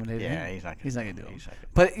 I nominated him. Yeah, he's not gonna do it.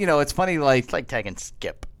 But it's funny. It's like tagging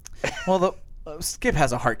Skip. Well, Skip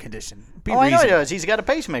has a heart condition. I know he does. He's got a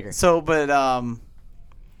pacemaker. So, but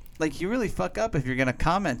you really fuck up if you're gonna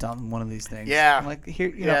comment on one of these things. Yeah. Like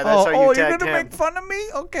here, that's how you you're tagged gonna him. make fun of me?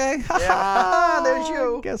 Okay. Yeah. There's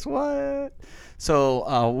you. Guess what?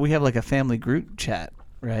 So we have like a family group chat,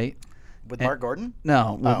 right? With Mark Gordon?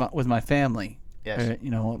 No, with my family. Yes.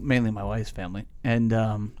 Mainly my wife's family. And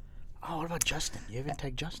what about Justin? You haven't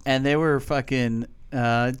tagged Justin. And they were fucking.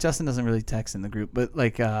 Justin doesn't really text in the group, but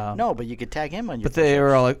no, but you could tag him on your. But they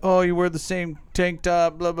were all like, "Oh, you wear the same tank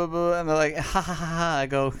top, blah blah blah," and they're like, "Ha ha ha ha!" I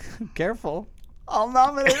go, "Careful, I'll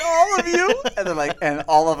nominate all of you." And they're like, and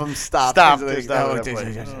all of them stopped. Please don't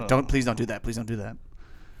do that. Please don't do that.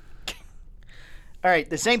 All right,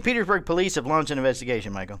 the St. Petersburg police have launched an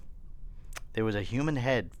investigation, Michael. There was a human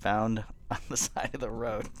head found on the side of the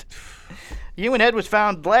road. The human head was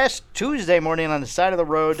found last Tuesday morning on the side of the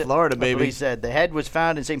road. Florida, baby. Police said the head was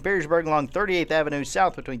found in St. Petersburg along 38th Avenue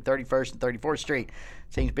South between 31st and 34th Street.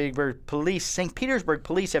 St. Petersburg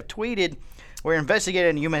police have tweeted, "We're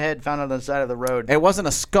investigating a human head found on the side of the road." It wasn't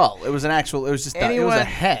a skull. It was an actual. It was just. It was a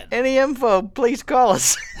head. Any info? Please call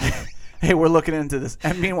us. Hey, we're looking into this.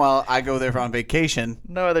 And meanwhile, I go there on vacation.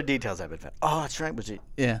 No other details have been found. Oh, that's right. Was it?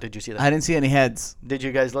 Yeah. Did you see that? I didn't see any heads. Did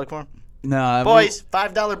you guys look for them? No. Boys,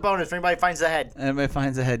 $5 bonus if anybody finds the head. Anybody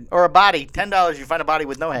finds the head. Or a body. $10 you find a body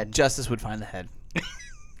with no head. Justice would find the head.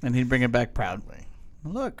 And he'd bring it back proudly.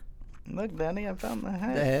 Look, Danny, I found the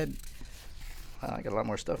head. The head. Wow, I got a lot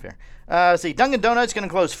more stuff here. Let's see. Dunkin' Donuts going to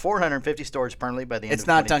close 450 stores permanently by the end of 2020. It's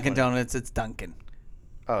not Dunkin' Donuts. It's Dunkin'.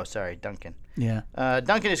 Oh, sorry, Dunkin'. Yeah.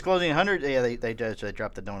 Dunkin' is closing 100. Yeah, they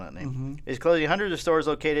dropped the donut name. Mm-hmm. Is closing hundreds of stores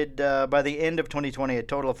located by the end of 2020. A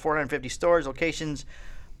total of 450 stores, locations,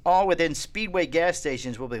 all within Speedway gas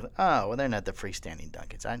stations will be. Oh, well, they're not the freestanding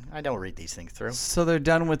Dunkins. I don't read these things through. So they're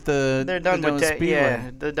done with the. They're done with Speedway. Yeah,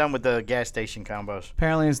 they're done with the gas station combos.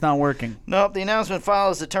 Apparently, it's not working. Nope. The announcement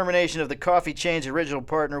follows the termination of the coffee chain's original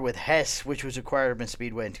partner with Hess, which was acquired by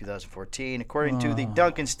Speedway in 2014. According to the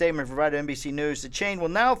Dunkin' statement provided to NBC News, the chain will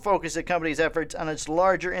now focus the company's efforts on its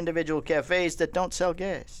larger individual cafes that don't sell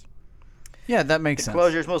gas. Yeah, that makes sense.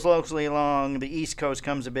 Closures most locally along the East Coast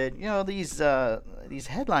comes a bit. These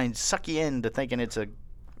headlines suck you into thinking it's a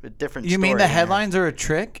different story. You mean the headlines are a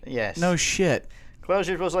trick? Yes. No shit.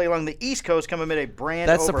 Closures mostly along the East Coast come amid a brand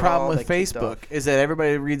That's the overhaul problem with Facebook, is that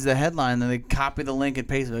everybody reads the headline and they copy the link and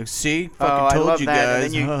paste it. Like, see? I told love you that. guys.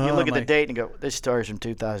 And then you look at the date and go, this story's from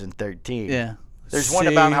 2013. Yeah. There's one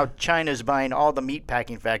about how China's buying all the meat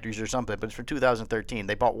packing factories or something, but it's from 2013.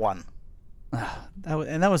 They bought one.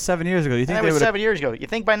 And that was 7 years ago. You think that was 7 years ago. You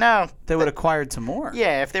think by now they would have acquired some more?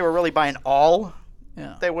 Yeah, if they were really buying all,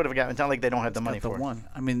 yeah, they would have gotten. It's not like they don't have the money for one. it.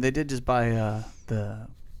 I mean, they did just buy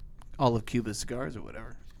all of Cuba's cigars or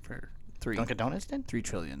whatever for Dunkin' Donuts did $3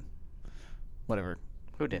 trillion, whatever.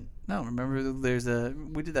 Who did? No, remember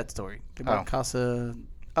we did that story. They bought Casa.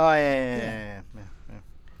 Oh yeah.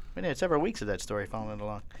 We had several weeks of that story following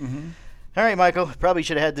along. Mm-hmm. All right, Michael. Probably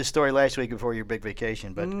should have had this story last week before your big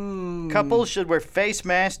vacation, but couples should wear face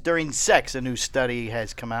masks during sex. A new study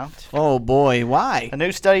has come out. Oh boy, why? A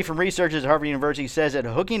new study from researchers at Harvard University says that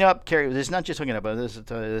hooking up carries. It's not just hooking up, but this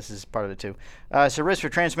is part of it too. It's a risk for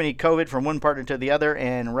transmitting COVID from one partner to the other,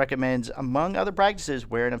 and recommends, among other practices,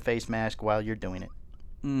 wearing a face mask while you're doing it.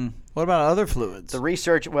 What about other fluids? The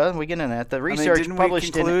research. Well, we get into that. The research didn't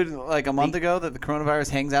published. We conclude like a month ago that the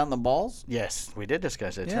coronavirus hangs out in the balls? Yes, we did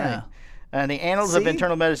discuss it. That's yeah. right. And the Annals of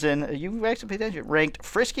Internal Medicine, you actually paid attention, ranked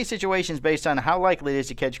frisky situations based on how likely it is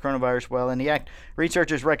to catch coronavirus. Well, in the act,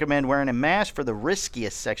 researchers recommend wearing a mask for the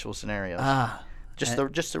riskiest sexual scenarios.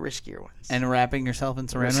 Just the riskier ones. And wrapping yourself in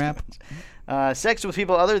saran wrap? Sex with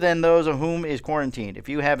people other than those of whom is quarantined. If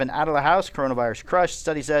you have an out-of-the-house coronavirus crush,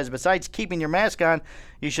 study says, besides keeping your mask on,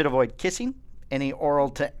 you should avoid kissing, any oral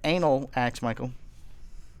to anal acts, Michael.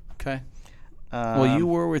 Okay. Well, you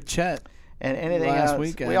were with Chet. And anything last else,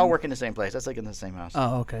 weekend. we all work in the same place. That's like in the same house.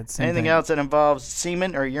 Oh, okay. Same anything thing. else that involves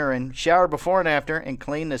semen or urine, shower before and after, and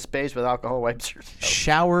clean the space with alcohol wipes or soap.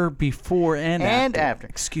 Shower before and after.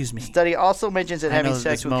 Excuse me. Study also mentions that having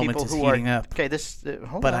sex with people who are up, okay.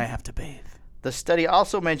 Hold but on. I have to bathe. The study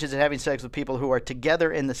also mentions that having sex with people who are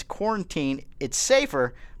together in this quarantine, it's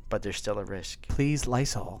safer, but there's still a risk. Please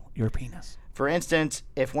Lysol your penis. For instance,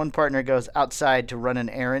 if one partner goes outside to run an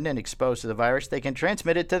errand and exposed to the virus, they can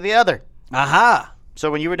transmit it to the other. Aha! So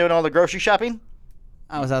when you were doing all the grocery shopping?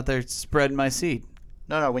 I was out there spreading my seed.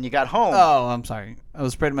 No, when you got home. Oh, I'm sorry. I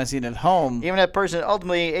was spreading my seed at home. Even if that person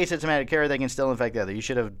ultimately asymptomatic carrier, they can still infect the other. You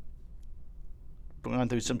should have gone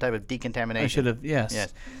through some type of decontamination. I should have,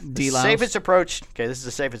 yes. The safest approach, this is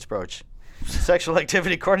the safest approach. Sexual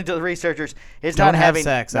activity, according to the researchers, is not having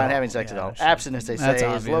sex at all. Abstinence, they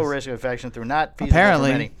say, is low risk of infection through not feasible for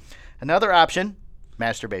many. Another option,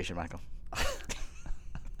 masturbation, Michael.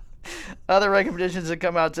 Other recommendations that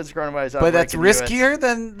come out since coronavirus outbreak. But that's riskier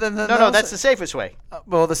than the No, that's the safest way.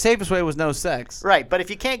 Well, the safest way was no sex. Right, but if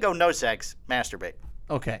you can't go no sex, masturbate.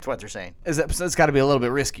 Okay. That's what they're saying. So it's got to be a little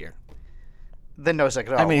bit riskier. Than no sex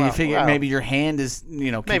at all. I mean, you figure maybe your hand is,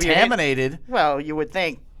 contaminated. Well, you would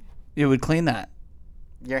think. You would clean that.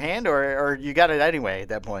 Your hand or you got it anyway at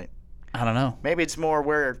that point? I don't know. Maybe it's more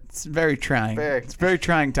where... It's very trying. It's very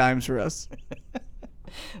trying times for us.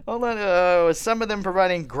 Hold on. With some of them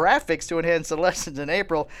providing graphics to enhance the lessons in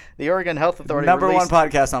April, the Oregon Health Authority Number one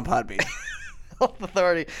podcast on Podbean. Health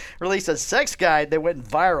Authority released a sex guide that went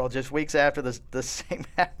viral just weeks after the same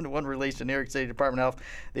happened. One released in New York City Department of Health.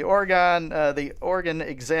 The Oregon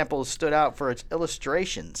examples stood out for its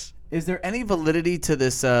illustrations. Is there any validity to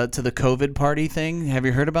this to the COVID party thing? Have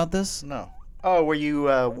you heard about this? No. Oh, where you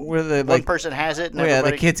where one person has it? And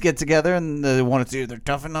the kids get together and they want to see if they're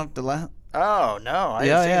tough enough to laugh. Oh no! I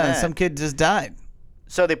didn't see that. And some kid just died.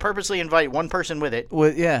 So they purposely invite one person with it.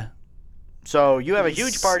 Yeah. So you have a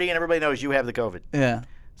huge party and everybody knows you have the COVID. Yeah.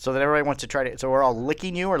 So then everybody wants to try to. So we're all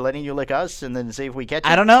licking you or letting you lick us, and then see if we catch it.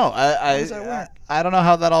 I don't know. I don't know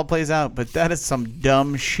how that all plays out, but that is some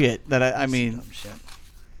dumb shit. I mean. Dumb shit.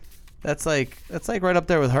 That's like right up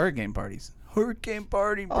there with hurricane parties. Hurricane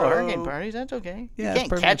party, bro. Oh, hurricane parties? That's okay. Yeah, you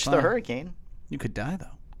can't catch the hurricane. You could die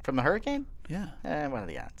though. From the hurricane? Yeah. What are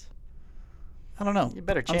the odds? I don't know. You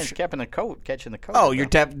better chance catching the coat. Oh, you're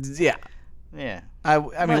yeah. Yeah. I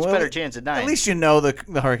mean, much better chance of dying. At least you know the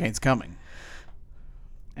hurricane's coming,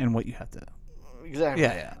 and what you have to. Exactly.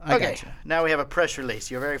 Yeah. Okay. Now we have a press release.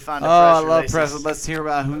 You're very fond of press releases. I love press. Let's hear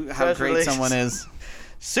about how great someone is.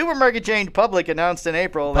 Supermarket chain Publix announced in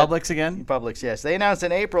April. Publix again? Publix, yes. They announced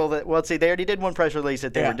in April that, they already did one press release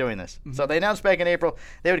that they were doing this. Mm-hmm. So they announced back in April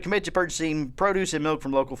they would commit to purchasing produce and milk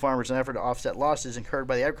from local farmers in an effort to offset losses incurred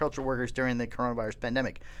by the agricultural workers during the coronavirus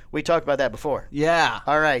pandemic. We talked about that before. Yeah.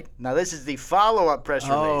 All right. Now this is the follow-up press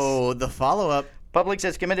release. Oh, the follow-up. Publix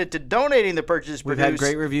has committed to donating the purchase We've had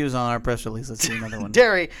great reviews on our press release. Let's see another one.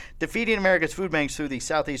 Dairy to Feeding America's food banks through the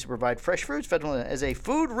Southeast to provide fresh fruits. As a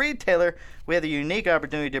food retailer, we have the unique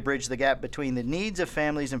opportunity to bridge the gap between the needs of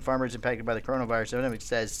families and farmers impacted by the coronavirus epidemic,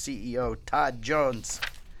 says CEO Todd Jones.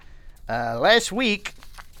 Last week,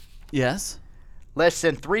 yes, less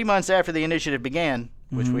than 3 months after the initiative began,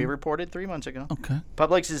 which we reported 3 months ago, okay,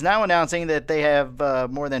 Publix is now announcing that they have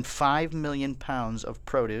more than 5 million pounds of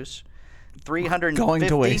produce.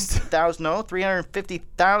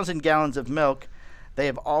 350,000 gallons of milk. They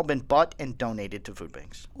have all been bought and donated to food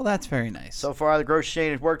banks. Well, that's very nice. So far, the grocery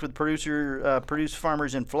chain has worked with produce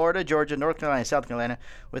farmers in Florida, Georgia, North Carolina, and South Carolina,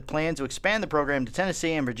 with plans to expand the program to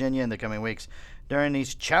Tennessee and Virginia in the coming weeks. During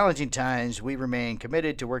these challenging times, we remain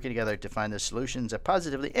committed to working together to find the solutions that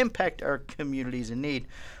positively impact our communities in need.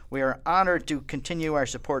 We are honored to continue our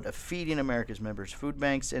support of Feeding America's members food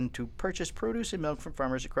banks and to purchase produce and milk from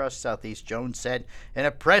farmers across the Southeast, Jones said in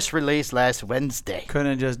a press release last Wednesday. Couldn't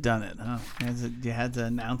have just done it, huh? You had to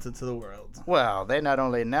announce it to the world. Well, they not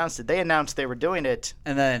only announced it, they announced they were doing it.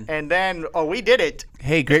 And then, we did it.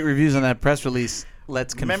 Hey, great reviews on that press release.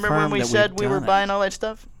 Let's confirm. Remember when we said we were buying all that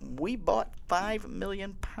stuff? We bought 5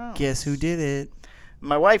 million pounds. Guess who did it?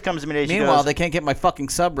 My wife comes to me today. Meanwhile, they can't get my fucking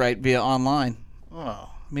sub right via online. Oh.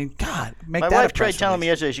 I mean, God, my wife tried telling me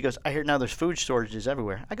yesterday. She goes, "I hear now there's food shortages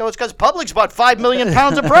everywhere." I go, "It's because Publix bought 5 million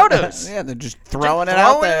pounds of produce." Yeah, they're just throwing it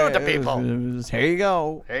out there to people. Here you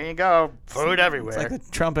go. There you go. Food everywhere. It's like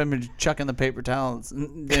the Trump image chucking the paper towels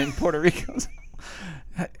in Puerto Rico.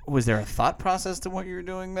 Was there a thought process to what you were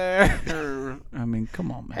doing there? I mean,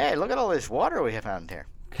 come on, man. Hey, look at all this water we have out here.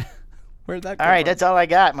 Where'd that go? All right, that's all I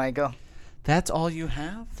got, Michael. That's all you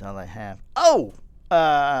have? That's all I have. Oh,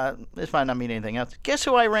 this might not mean anything else. Guess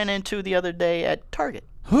who I ran into the other day at Target?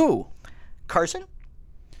 Who? Carson.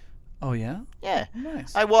 Oh, yeah? Yeah.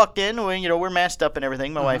 Nice. I walked in, we're masked up and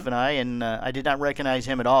everything, my wife and I, and I did not recognize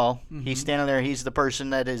him at all. Mm-hmm. He's standing there. He's the person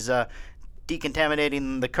that is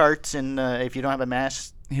decontaminating the carts, and if you don't have a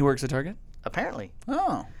mask. He works at Target? Apparently.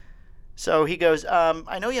 Oh. So he goes,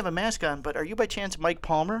 I know you have a mask on, but are you by chance Mike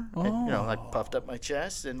Palmer? Oh. And, I puffed up my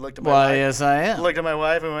chest and looked at my wife. Why, yes, I am. Looked at my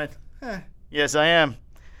wife and went, yes, I am.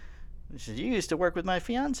 She said, you used to work with my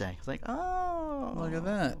fiance. I was like, oh. Look at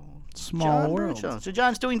that. Small John world. Brucho. So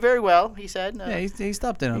John's doing very well, he said. Yeah, he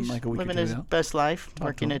stopped in like a week or two living his ago. best life,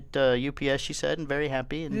 working at UPS, she said, and very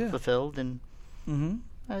happy and fulfilled. And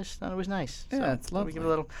I just thought it was nice. Yeah, so it's lovely. We give it a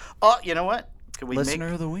little. Oh, you know what? Could we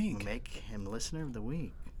Listener of the week. Make him listener of the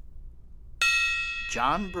week.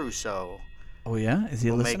 John Brusso. Oh, yeah? Is he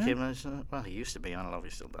a listener? Make him listener. Well, he used to be. I don't know if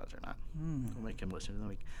he still does or not. We'll make him listener of the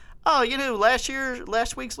week. Oh, you know, last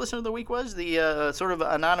week's listener of the week was the sort of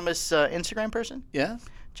anonymous Instagram person. Yeah.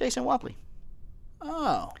 Jason Wapley.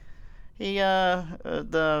 Oh. He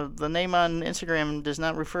the name on Instagram does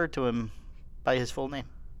not refer to him by his full name.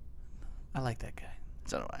 I like that guy.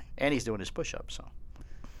 So do I. And he's doing his push-ups, so.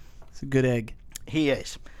 It's a good egg. He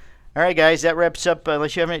is. All right, guys, that wraps up.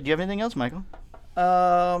 Unless you have do you have anything else, Michael?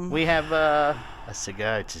 We have a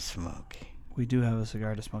cigar to smoke. We do have a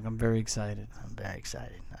cigar to smoke. I'm very excited. I'm very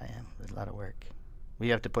excited. I am. There's a lot of work. We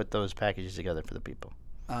have to put those packages together for the people.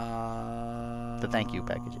 The thank you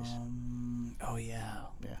packages. Oh, yeah.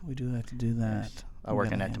 We do have to do that. Yes. I'll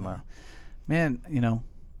work on that tomorrow. Man,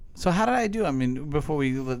 so how did I do? I mean, before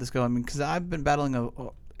we let this go, because I've been battling a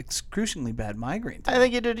excruciatingly bad migraine today. I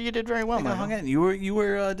think you did very well, I hung in. You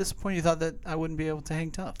were disappointed. You thought that I wouldn't be able to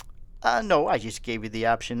hang tough. No, I just gave you the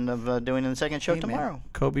option of doing the second show tomorrow. Man,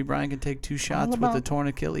 Kobe Bryant can take 2 shots with a torn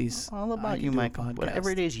Achilles. All about you, Michael. Whatever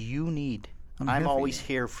it is you need, I'm always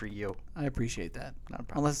here for you. I appreciate that. Not a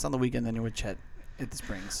problem. Unless it's on the weekend, then you're with Chet at the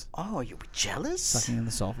Springs. Oh, you were jealous? Sucking in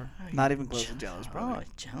the sulfur. Not even close to jealous, brother.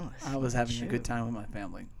 Oh, jealous. I was having a good time with my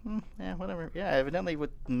family. Yeah, whatever. Yeah, evidently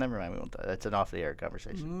never mind. We won't. That's an off-the-air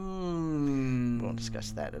conversation. We won't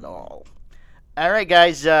discuss that at all. All right,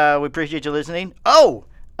 guys. We appreciate you listening. Oh!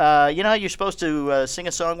 You know how you're supposed to sing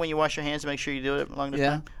a song when you wash your hands to make sure you do it along the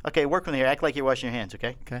time? Okay, work from here. Act like you're washing your hands,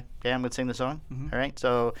 okay? Okay. Okay, I'm going to sing the song. All right,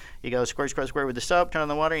 so you go squirt, squirt, squirt with the soap, turn on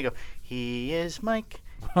the water, and you go, he is Mike,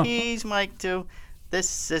 he's Mike too.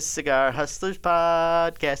 This is Cigar Hustlers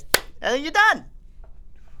Podcast. And then you're done.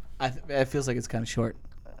 It feels like it's kind of short.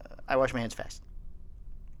 I wash my hands fast.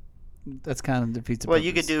 That's kind of defeats the purpose. Well,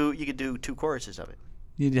 you could do 2 choruses of it.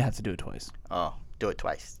 You'd have to do it twice. Oh, do it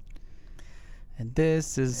twice. And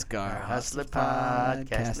this is Cigar Hustler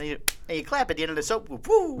Podcast. And you clap at the end of the soap.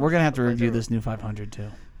 Woo! We're going to have to review this new 500, too.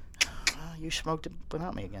 You smoked it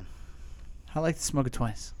without me again. I like to smoke it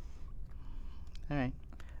twice. All right.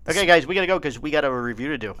 Okay, guys, we got to go because we got a review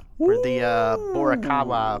to do for the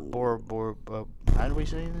Borakawa. How do we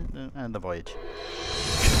say that? The Voyage.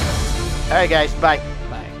 All right, guys. Bye.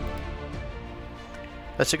 Bye.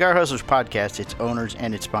 The Cigar Hustlers Podcast, its owners,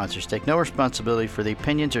 and its sponsors take no responsibility for the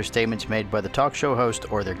opinions or statements made by the talk show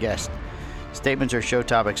host or their guest. Statements or show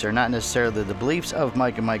topics are not necessarily the beliefs of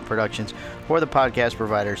Mike and Mike Productions or the podcast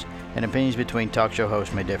providers, and opinions between talk show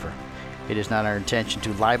hosts may differ. It is not our intention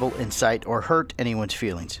to libel, incite, or hurt anyone's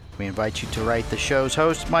feelings. We invite you to write the show's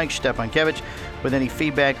host, Mike Stepankevich, with any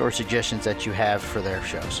feedback or suggestions that you have for their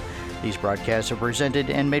shows. These broadcasts are presented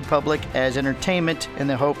and made public as entertainment in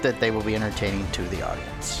the hope that they will be entertaining to the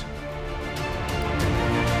audience.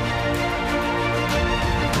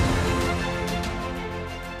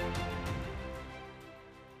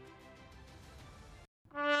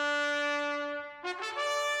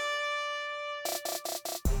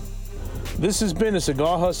 This has been a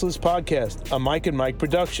Cigar Hustlers Podcast, a Mike and Mike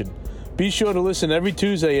production. Be sure to listen every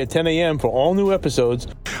Tuesday at 10 a.m. for all new episodes.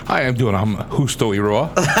 Hi, I'm Husto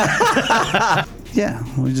Iroa. Yeah,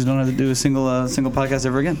 we just don't have to do a single podcast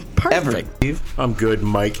ever again. Perfect. Ever. I'm good,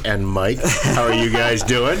 Mike and Mike. How are you guys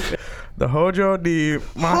doing? The Hojo,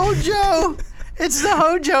 Hojo! It's the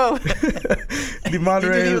Hojo! The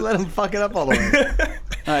moderator. You didn't even let him fuck it up all the way.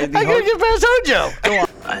 I gotta get past Hojo! Go on.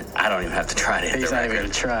 I don't even have to try to hit He's the not record.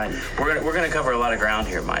 even gonna try. We're gonna cover a lot of ground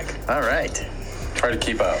here, Mike. All right. Try to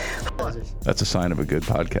keep up. That's a sign of a good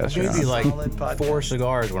podcast. I gave you like 4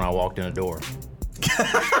 cigars when I walked in the door.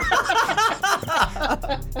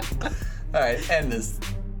 All right, end this.